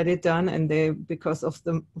cherries already done, and they, because of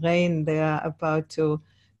the rain, they are about to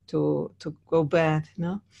go bad, you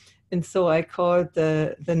know? And so I called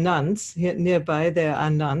the nuns here nearby. There are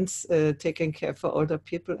nuns taking care for older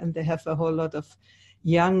people, and they have a whole lot of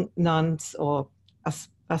young nuns or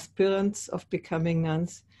aspirants of becoming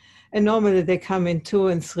nuns. And normally they come in 2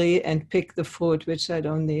 and 3 and pick the fruit, which I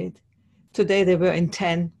don't need. Today they were in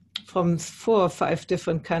 10 from 4 or 5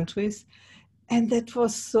 different countries. And that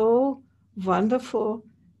was so wonderful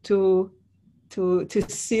to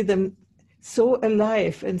see them so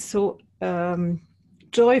alive and so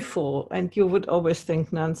joyful. And you would always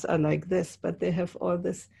think nuns are like this, but they have all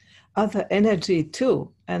this other energy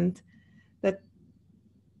too. And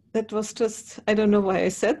that was just, I don't know why I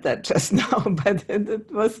said that just now, but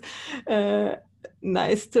it was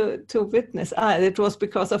nice to witness. It was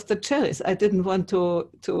because of the cherries. I didn't want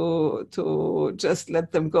to just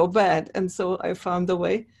let them go bad. And so I found a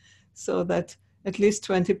way so that at least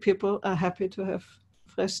 20 people are happy to have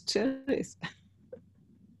fresh cherries.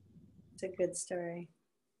 It's a good story.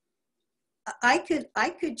 I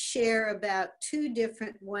could share about 2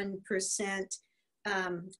 different 1%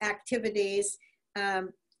 activities.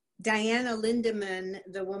 Diana Lindemann,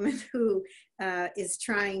 the woman who is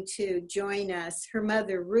trying to join us, her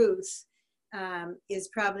mother, Ruth, is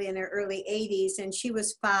probably in her early 80s, and she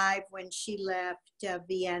was 5 when she left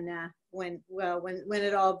Vienna, when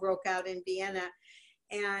it all broke out in Vienna.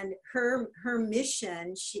 And her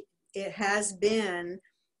mission, it has been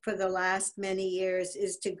for the last many years,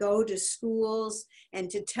 is to go to schools and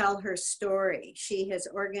to tell her story. She has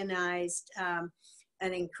organized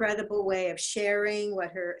an incredible way of sharing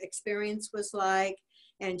what her experience was like,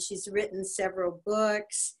 and she's written several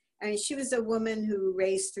books. I mean, she was a woman who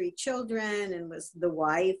raised 3 children and was the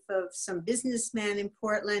wife of some businessman in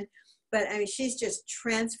Portland. But I mean, she's just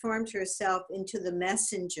transformed herself into the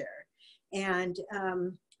messenger. And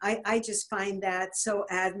I just find that so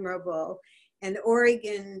admirable. And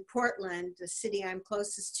Oregon, Portland, the city I'm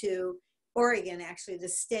closest to, Oregon, actually, the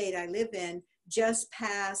state I live in, just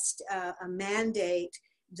passed a mandate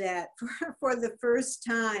that for the first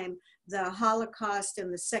time, the Holocaust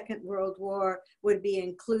and the Second World War would be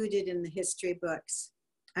included in the history books.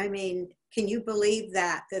 I mean, can you believe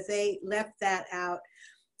that they left that out?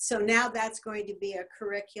 So now that's going to be a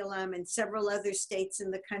curriculum, and several other states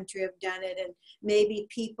in the country have done it. And maybe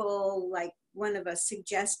people, like one of us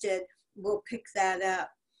suggested, will pick that up.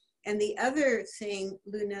 And the other thing,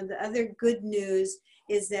 Luna, the other good news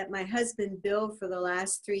is that my husband, Bill, for the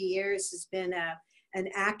last 3 years has been an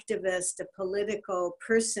activist, a political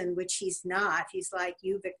person, which he's not. He's like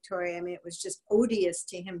you, Victoria. I mean, it was just odious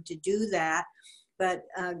to him to do that. But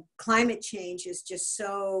climate change is just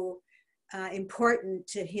so important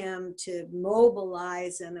to him to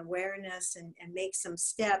mobilize an awareness and make some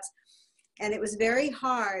steps. And it was very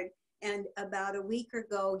hard. And about a week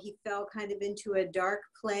ago, he fell kind of into a dark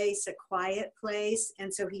place, a quiet place.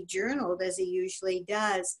 And so he journaled, as he usually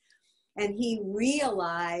does. And he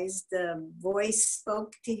realized the voice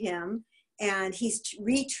spoke to him, and he's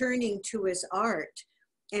returning to his art.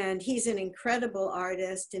 And he's an incredible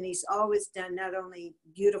artist, and he's always done not only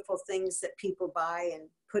beautiful things that people buy and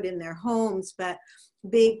put in their homes, but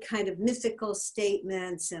big kind of mythical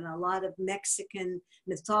statements and a lot of Mexican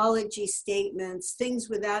mythology statements, things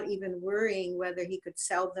without even worrying whether he could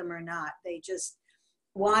sell them or not. They just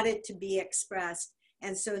wanted to be expressed.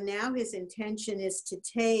 And so now his intention is to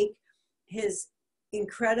take his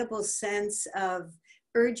incredible sense of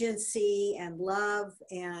urgency and love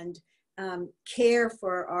and care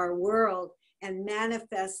for our world and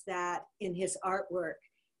manifest that in his artwork.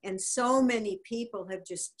 And so many people have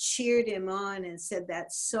just cheered him on and said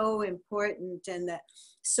that's so important, and that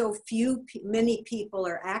so many people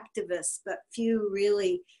are activists, but few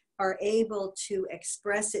really are able to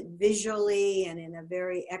express it visually and in a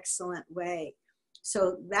very excellent way.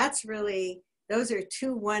 So that's really, those are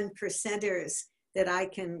 2 1%ers that I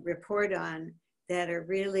can report on that are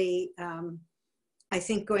really, I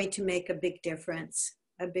think, going to make a big difference,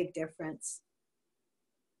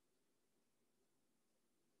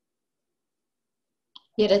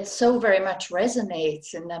 Yeah, that so very much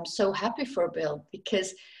resonates, and I'm so happy for Bill,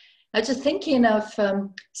 because I was just thinking of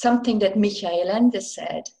something that Michael Ende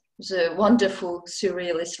said, who's a wonderful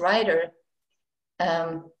surrealist writer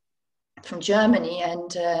from Germany,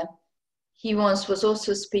 and he once was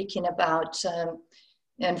also speaking about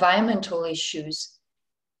environmental issues.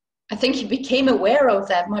 I think he became aware of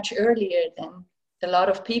that much earlier than a lot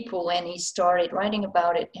of people when he started writing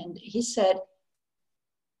about it. And he said,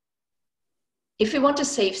 if we want to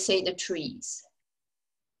save, say, the trees,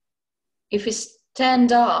 if we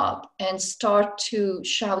stand up and start to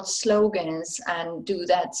shout slogans and do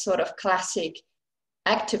that sort of classic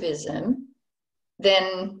activism,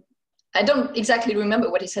 then I don't exactly remember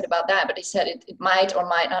what he said about that, but he said it might or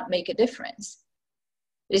might not make a difference.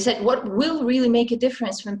 He said, what will really make a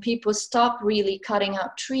difference when people stop really cutting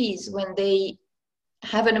out trees when they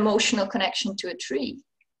have an emotional connection to a tree?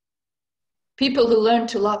 People who learn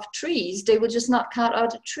to love trees, they will just not cut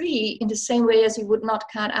out a tree in the same way as you would not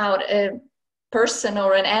cut out a person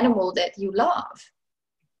or an animal that you love.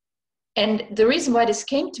 And the reason why this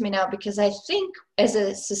came to me now, because I think as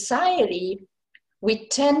a society, we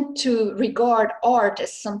tend to regard art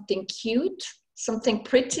as something cute, something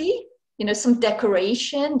pretty, you know, some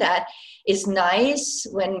decoration that is nice.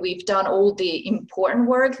 When we've done all the important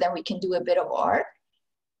work, then we can do a bit of art.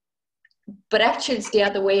 But actually it's the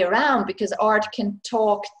other way around, because art can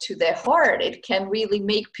talk to their heart. It can really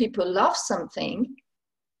make people love something.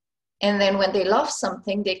 And then when they love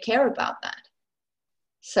something, they care about that.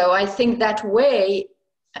 So I think that way,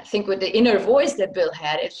 I think with the inner voice that Bill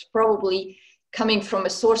had, it's probably coming from a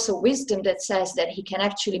source of wisdom that says that he can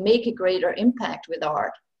actually make a greater impact with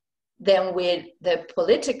art than with the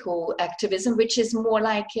political activism, which is more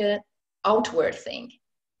like outward thing.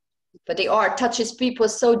 But the art touches people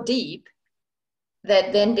so deep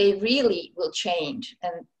that then they really will change.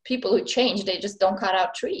 And people who change, they just don't cut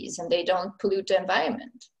out trees and they don't pollute the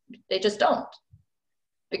environment. They just don't.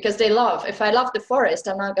 Because they love, if I love the forest,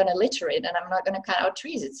 I'm not going to litter it and I'm not going to cut out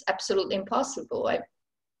trees. It's absolutely impossible.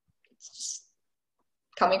 It's just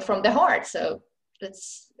coming from the heart. So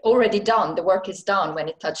it's already done. The work is done when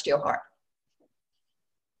it touched your heart.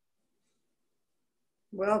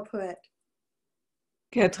 Well put.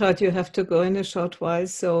 Gertrud, you have to go in a short while,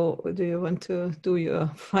 so do you want to do your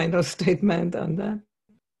final statement on that?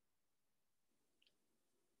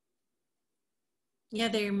 Yeah,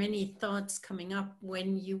 there are many thoughts coming up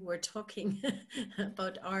when you were talking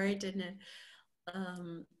about art and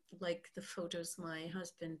like the photos my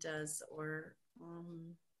husband does, or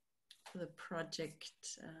the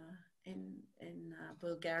project in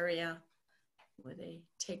Bulgaria, where they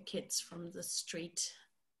take kids from the street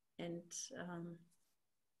and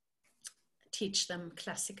teach them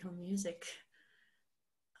classical music.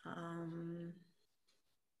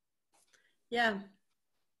 Yeah.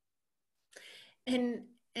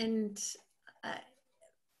 And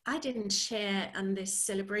I didn't share on this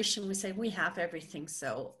celebration. We said we have everything,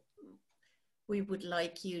 so we would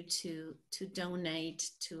like you to donate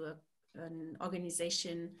to an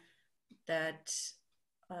organization that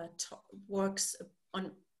works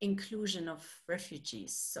on inclusion of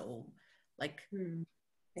refugees. So like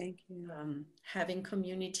Thank you. Having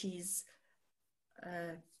communities,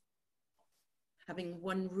 having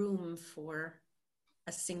one room for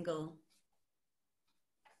a single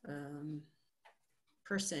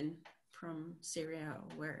person from Syria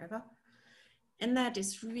or wherever. And that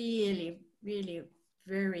is really, really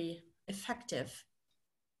very effective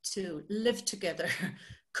to live together,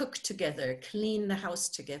 cook together, clean the house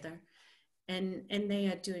together. And they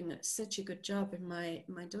are doing such a good job. And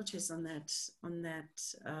my daughter's on that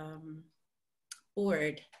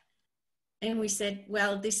board. And we said,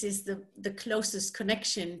 well, this is the closest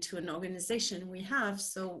connection to an organization we have.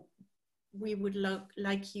 So we would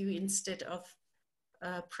like you, instead of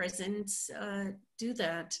presents, do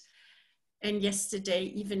that. And yesterday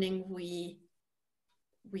evening we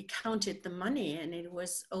counted the money, and it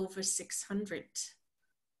was over 600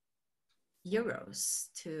 euros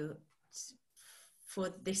for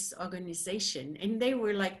this organization. And they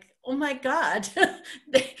were like, oh my God,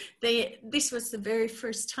 this was the very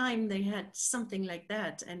first time they had something like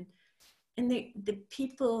that. And the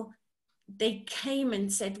people, they came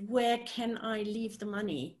and said, where can I leave the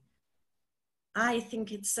money? I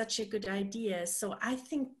think it's such a good idea. So I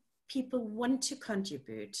think people want to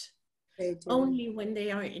contribute only when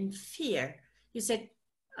they are in fear. You said,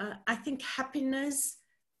 I think happiness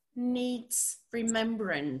needs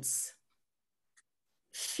remembrance.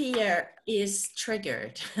 Fear is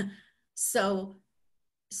triggered. So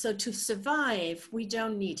to survive, we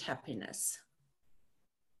don't need happiness.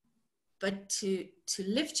 But to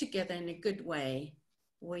live together in a good way,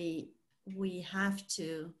 we have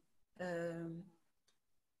to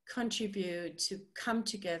contribute, to come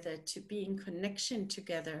together, to be in connection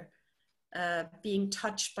together, being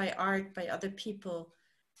touched by art, by other people.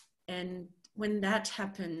 And when that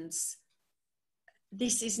happens,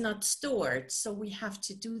 this is not stored, so we have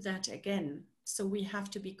to do that again. So we have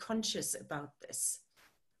to be conscious about this.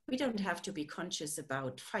 We don't have to be conscious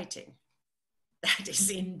about fighting. That is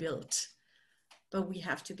inbuilt. But we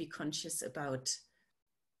have to be conscious about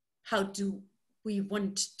how do we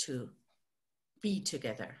want to be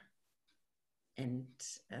together. And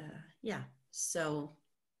yeah, so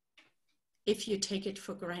if you take it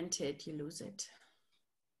for granted, you lose it.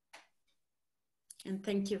 And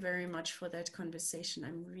thank you very much for that conversation.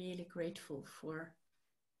 I'm really grateful for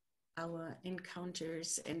our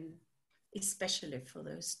encounters, and especially for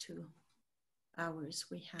those 2 hours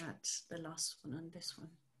we had, the last one and this one.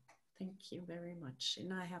 Thank you very much.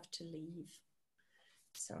 And I have to leave.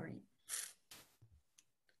 Sorry.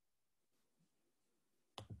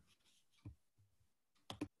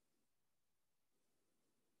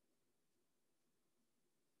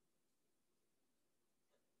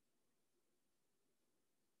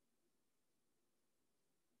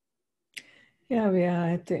 Yeah, we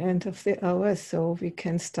are at the end of the hour, so we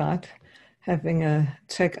can start having a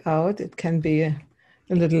checkout. It can be a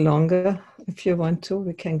little longer if you want to.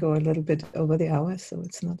 We can go a little bit over the hour, so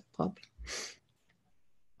it's not a problem.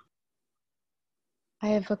 I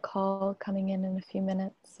have a call coming in a few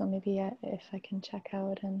minutes, so maybe if I can check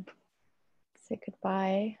out and say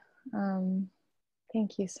goodbye.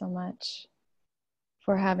 Thank you so much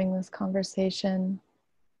for having this conversation.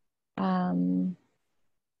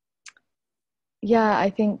 Yeah, I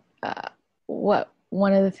think what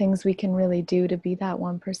one of the things we can really do to be that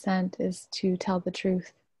 1% is to tell the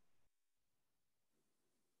truth.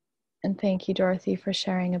 And thank you, Dorothy, for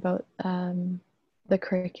sharing about the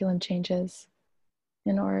curriculum changes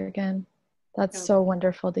in Oregon. That's so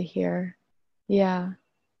wonderful to hear. Yeah,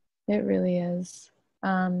 it really is.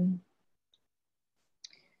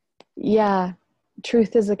 Yeah,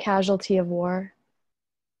 truth is a casualty of war.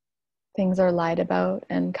 Things are lied about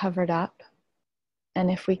and covered up. And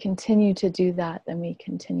if we continue to do that, then we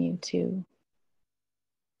continue to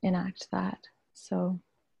enact that. So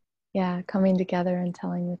yeah, coming together and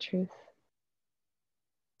telling the truth.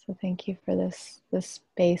 So thank you for this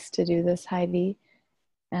space to do this, Heidi,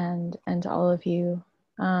 and to all of you.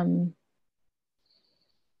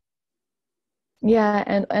 Yeah,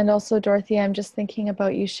 and also Dorothy, I'm just thinking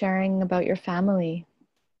about you sharing about your family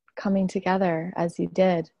coming together as you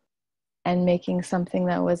did and making something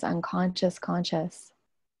that was unconscious conscious.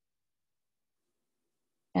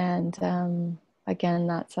 And again,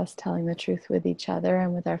 that's us telling the truth with each other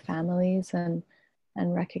and with our families and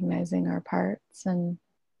recognizing our parts, and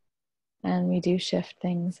we do shift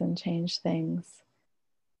things and change things.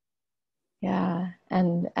 Yeah,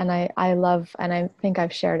 and I love, and I think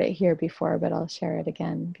I've shared it here before, but I'll share it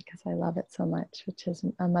again because I love it so much, which is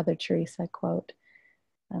a Mother Teresa quote.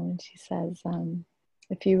 And she says,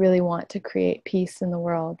 if you really want to create peace in the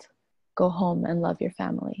world, go home and love your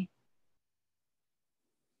family.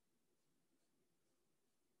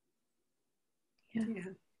 Yeah.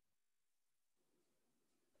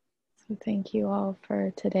 So thank you all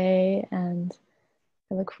for today, and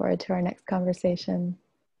I look forward to our next conversation.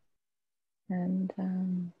 And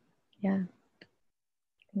yeah,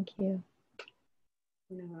 thank you.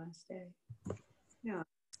 Namaste. Yeah.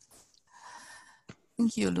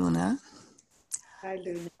 Thank you, Luna. Hi,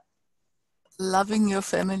 Luna. Loving your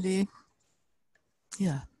family,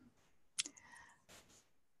 yeah,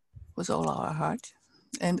 with all our heart.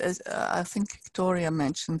 And as I think Victoria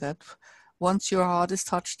mentioned, that once your heart is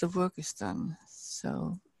touched, the work is done.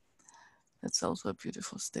 So that's also a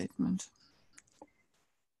beautiful statement.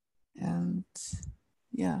 And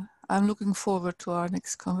yeah, I'm looking forward to our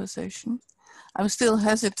next conversation. I'm still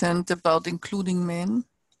hesitant about including men,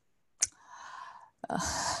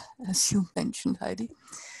 as you mentioned, Heidi.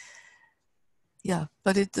 Yeah,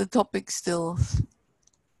 but the topic still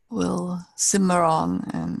will simmer on,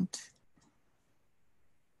 and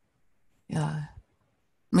yeah,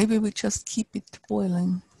 maybe we just keep it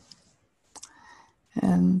boiling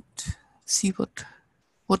and see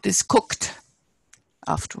what is cooked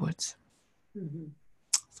afterwards. Mm-hmm.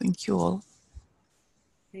 Thank you all.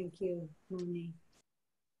 Thank you, Moni.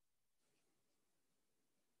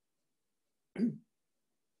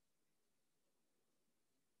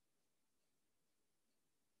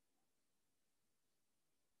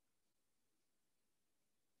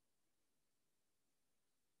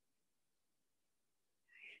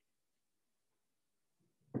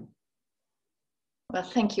 Well,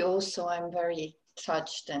 thank you also. I'm very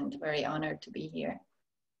touched and very honored to be here.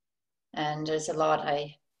 And there's a lot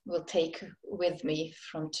I will take with me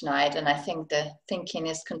from tonight. And I think the thinking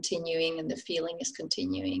is continuing, and the feeling is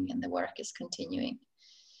continuing, and the work is continuing.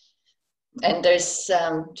 And there's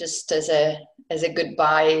just as a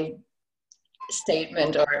goodbye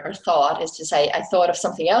statement or thought is to say, I thought of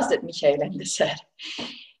something else that Michael Ende said.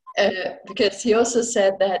 Because he also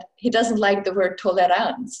said that he doesn't like the word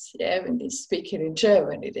Toleranz. Yeah, when he's speaking in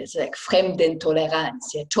German, it is like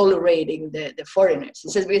Fremdentoleranz, yeah, tolerating the foreigners. He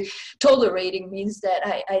says, tolerating means that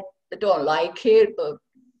I don't like it, but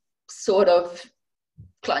sort of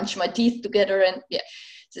clench my teeth together and yeah.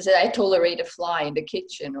 He said, I tolerate a fly in the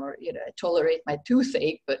kitchen, or I tolerate my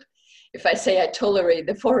toothache, but if I say I tolerate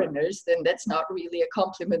the foreigners, then that's not really a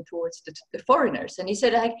compliment towards the foreigners. And he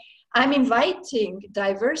said, I'm inviting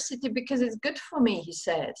diversity because it's good for me, he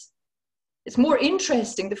says. It's more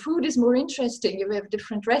interesting. The food is more interesting. You have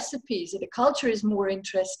different recipes. And the culture is more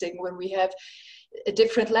interesting when we have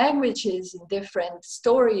different languages and different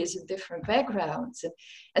stories and different backgrounds. And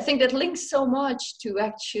I think that links so much to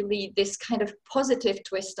actually this kind of positive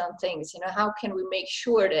twist on things. How can we make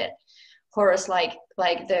sure that horrors like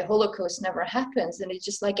the Holocaust never happens, and it's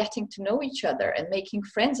just like getting to know each other and making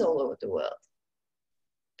friends all over the world,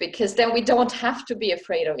 because then we don't have to be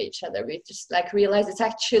afraid of each other. We just realize it's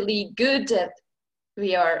actually good that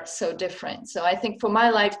we are so different. So I think for my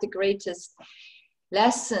life, the greatest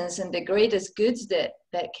lessons and the greatest goods that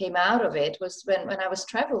came out of it was when I was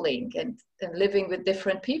traveling and living with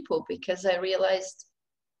different people, because I realized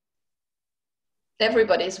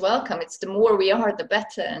everybody is welcome. It's the more we are, the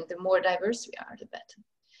better, and the more diverse we are, the better.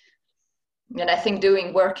 And I think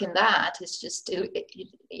doing work in that is just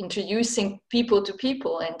introducing people to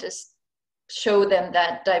people and just show them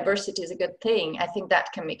that diversity is a good thing. I think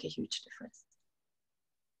that can make a huge difference.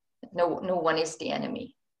 No one is the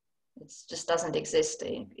enemy. It just doesn't exist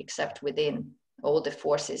except within all the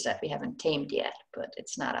forces that we haven't tamed yet, but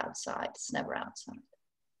it's not outside. It's never outside.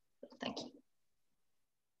 Thank you.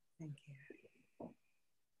 Thank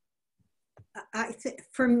you.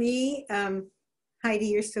 For me, Heidi,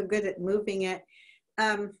 you're so good at moving it.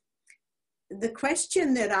 The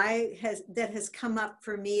question that has come up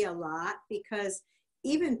for me a lot, because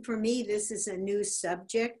even for me, this is a new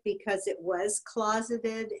subject because it was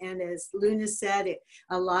closeted. And as Luna said,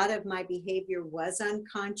 a lot of my behavior was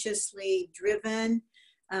unconsciously driven,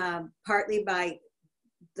 partly by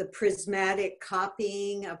the prismatic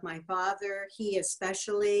copying of my father, he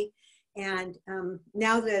especially. And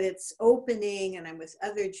now that it's opening and I'm with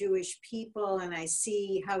other Jewish people and I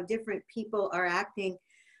see how different people are acting,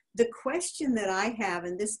 the question that I have,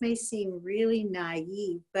 and this may seem really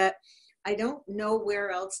naive, but I don't know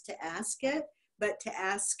where else to ask it, but to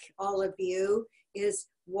ask all of you is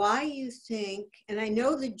why you think, and I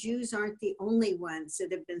know the Jews aren't the only ones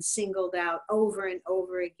that have been singled out over and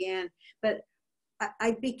over again, but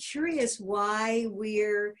I'd be curious why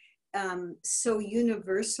we're so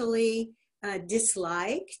universally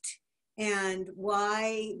disliked, and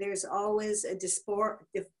why there's always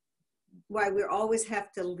why we always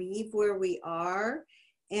have to leave where we are.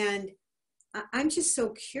 And I'm just so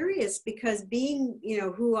curious because being,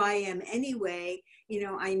 who I am anyway,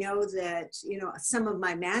 I know that, some of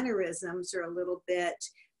my mannerisms are a little bit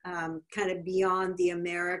kind of beyond the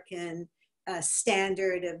American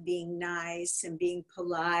standard of being nice and being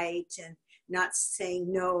polite and not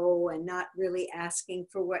saying no and not really asking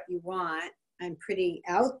for what you want. I'm pretty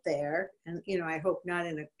out there, and I hope not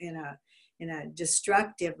in a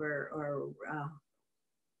destructive or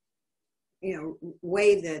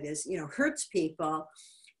way that is hurts people.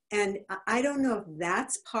 And I don't know if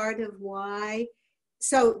that's part of why.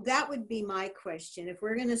 So that would be my question. If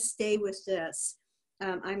we're going to stay with this,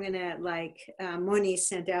 I'm going to, like Moni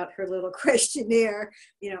sent out her little questionnaire,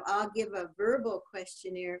 I'll give a verbal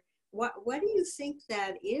questionnaire. What do you think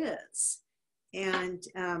that is? And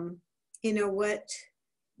what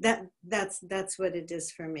that's what it is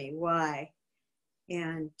for me. Why?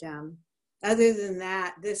 And other than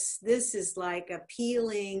that, this is like a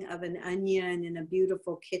peeling of an onion in a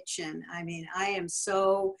beautiful kitchen. I mean, I am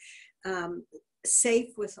so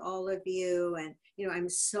safe with all of you, and I'm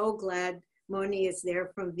so glad Moni is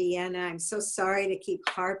there from Vienna. I'm so sorry to keep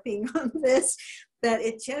harping on this, but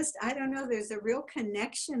it just, I don't know, there's a real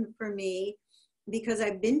connection for me because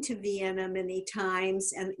I've been to Vienna many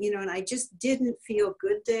times, and and I just didn't feel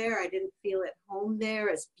good there. I didn't feel at home there,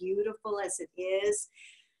 as beautiful as it is.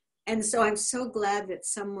 And so I'm so glad that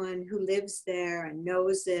someone who lives there and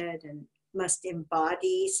knows it and must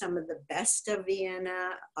embody some of the best of Vienna,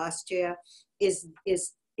 Austria, is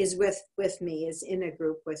with me, is in a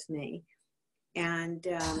group with me. And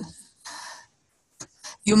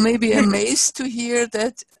you may be amazed to hear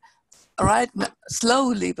that right now,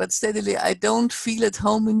 slowly but steadily, I don't feel at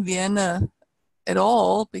home in Vienna at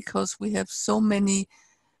all, because we have so many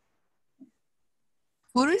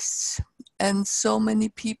tourists and so many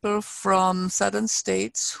people from southern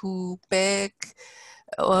states who beg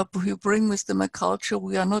or who bring with them a culture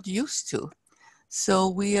we are not used to. So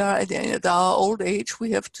we are at our old age,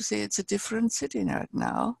 we have to say it's a different city right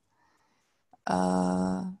now.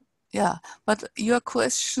 Yeah, but your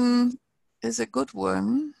question is a good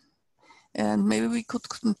one, and maybe we could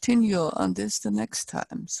continue on this the next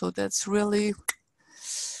time. So that's really,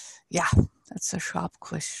 yeah, that's a sharp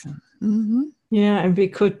question. Mm-hmm. Yeah, and we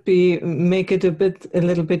could make it a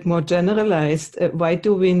little bit more generalized. Why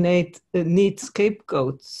do we need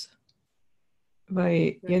scapegoats?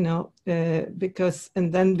 Why, because,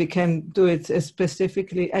 and then we can do it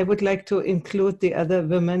specifically. I would like to include the other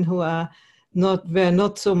women who were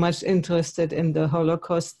not so much interested in the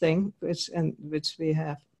Holocaust thing, which we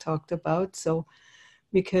have talked about. So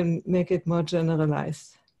we can make it more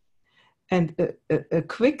generalized. And a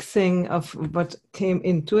quick thing of what came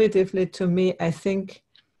intuitively to me, I think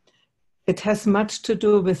it has much to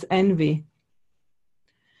do with envy,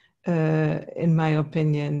 in my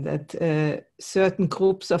opinion, that certain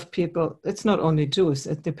groups of people, it's not only Jews,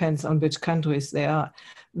 it depends on which countries they are,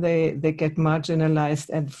 they get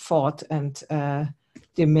marginalized and fought and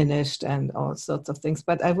diminished and all sorts of things.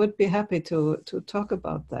 But I would be happy to talk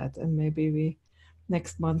about that, and maybe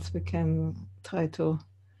next month we can try to,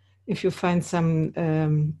 if you find some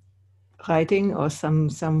writing or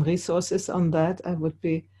some resources on that, I would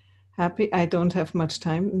be happy. I don't have much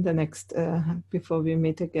time in the next, before we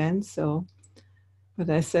meet again. So, but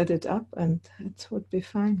I set it up and it would be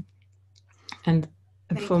fine. And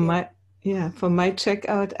Thank for you. for my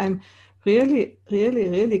checkout, I'm really, really,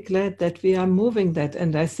 really glad that we are moving that.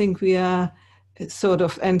 And I think we are sort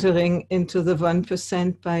of entering into the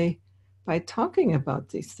 1% by talking about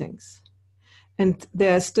these things. And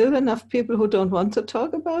there are still enough people who don't want to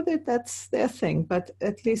talk about it. That's their thing. But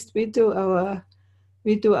at least we do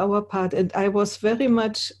our part. And I was very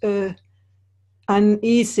much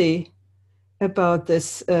uneasy about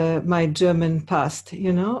this, my German past,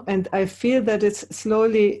 and I feel that it's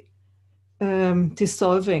slowly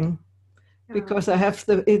dissolving, because I have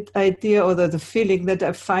the idea or the feeling that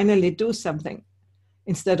I finally do something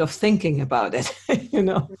instead of thinking about it,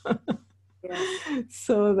 Yes.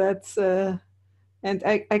 So that's, and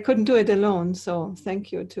I couldn't do it alone. So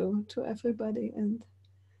thank you to everybody. And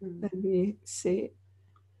then we see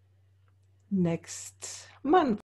next month.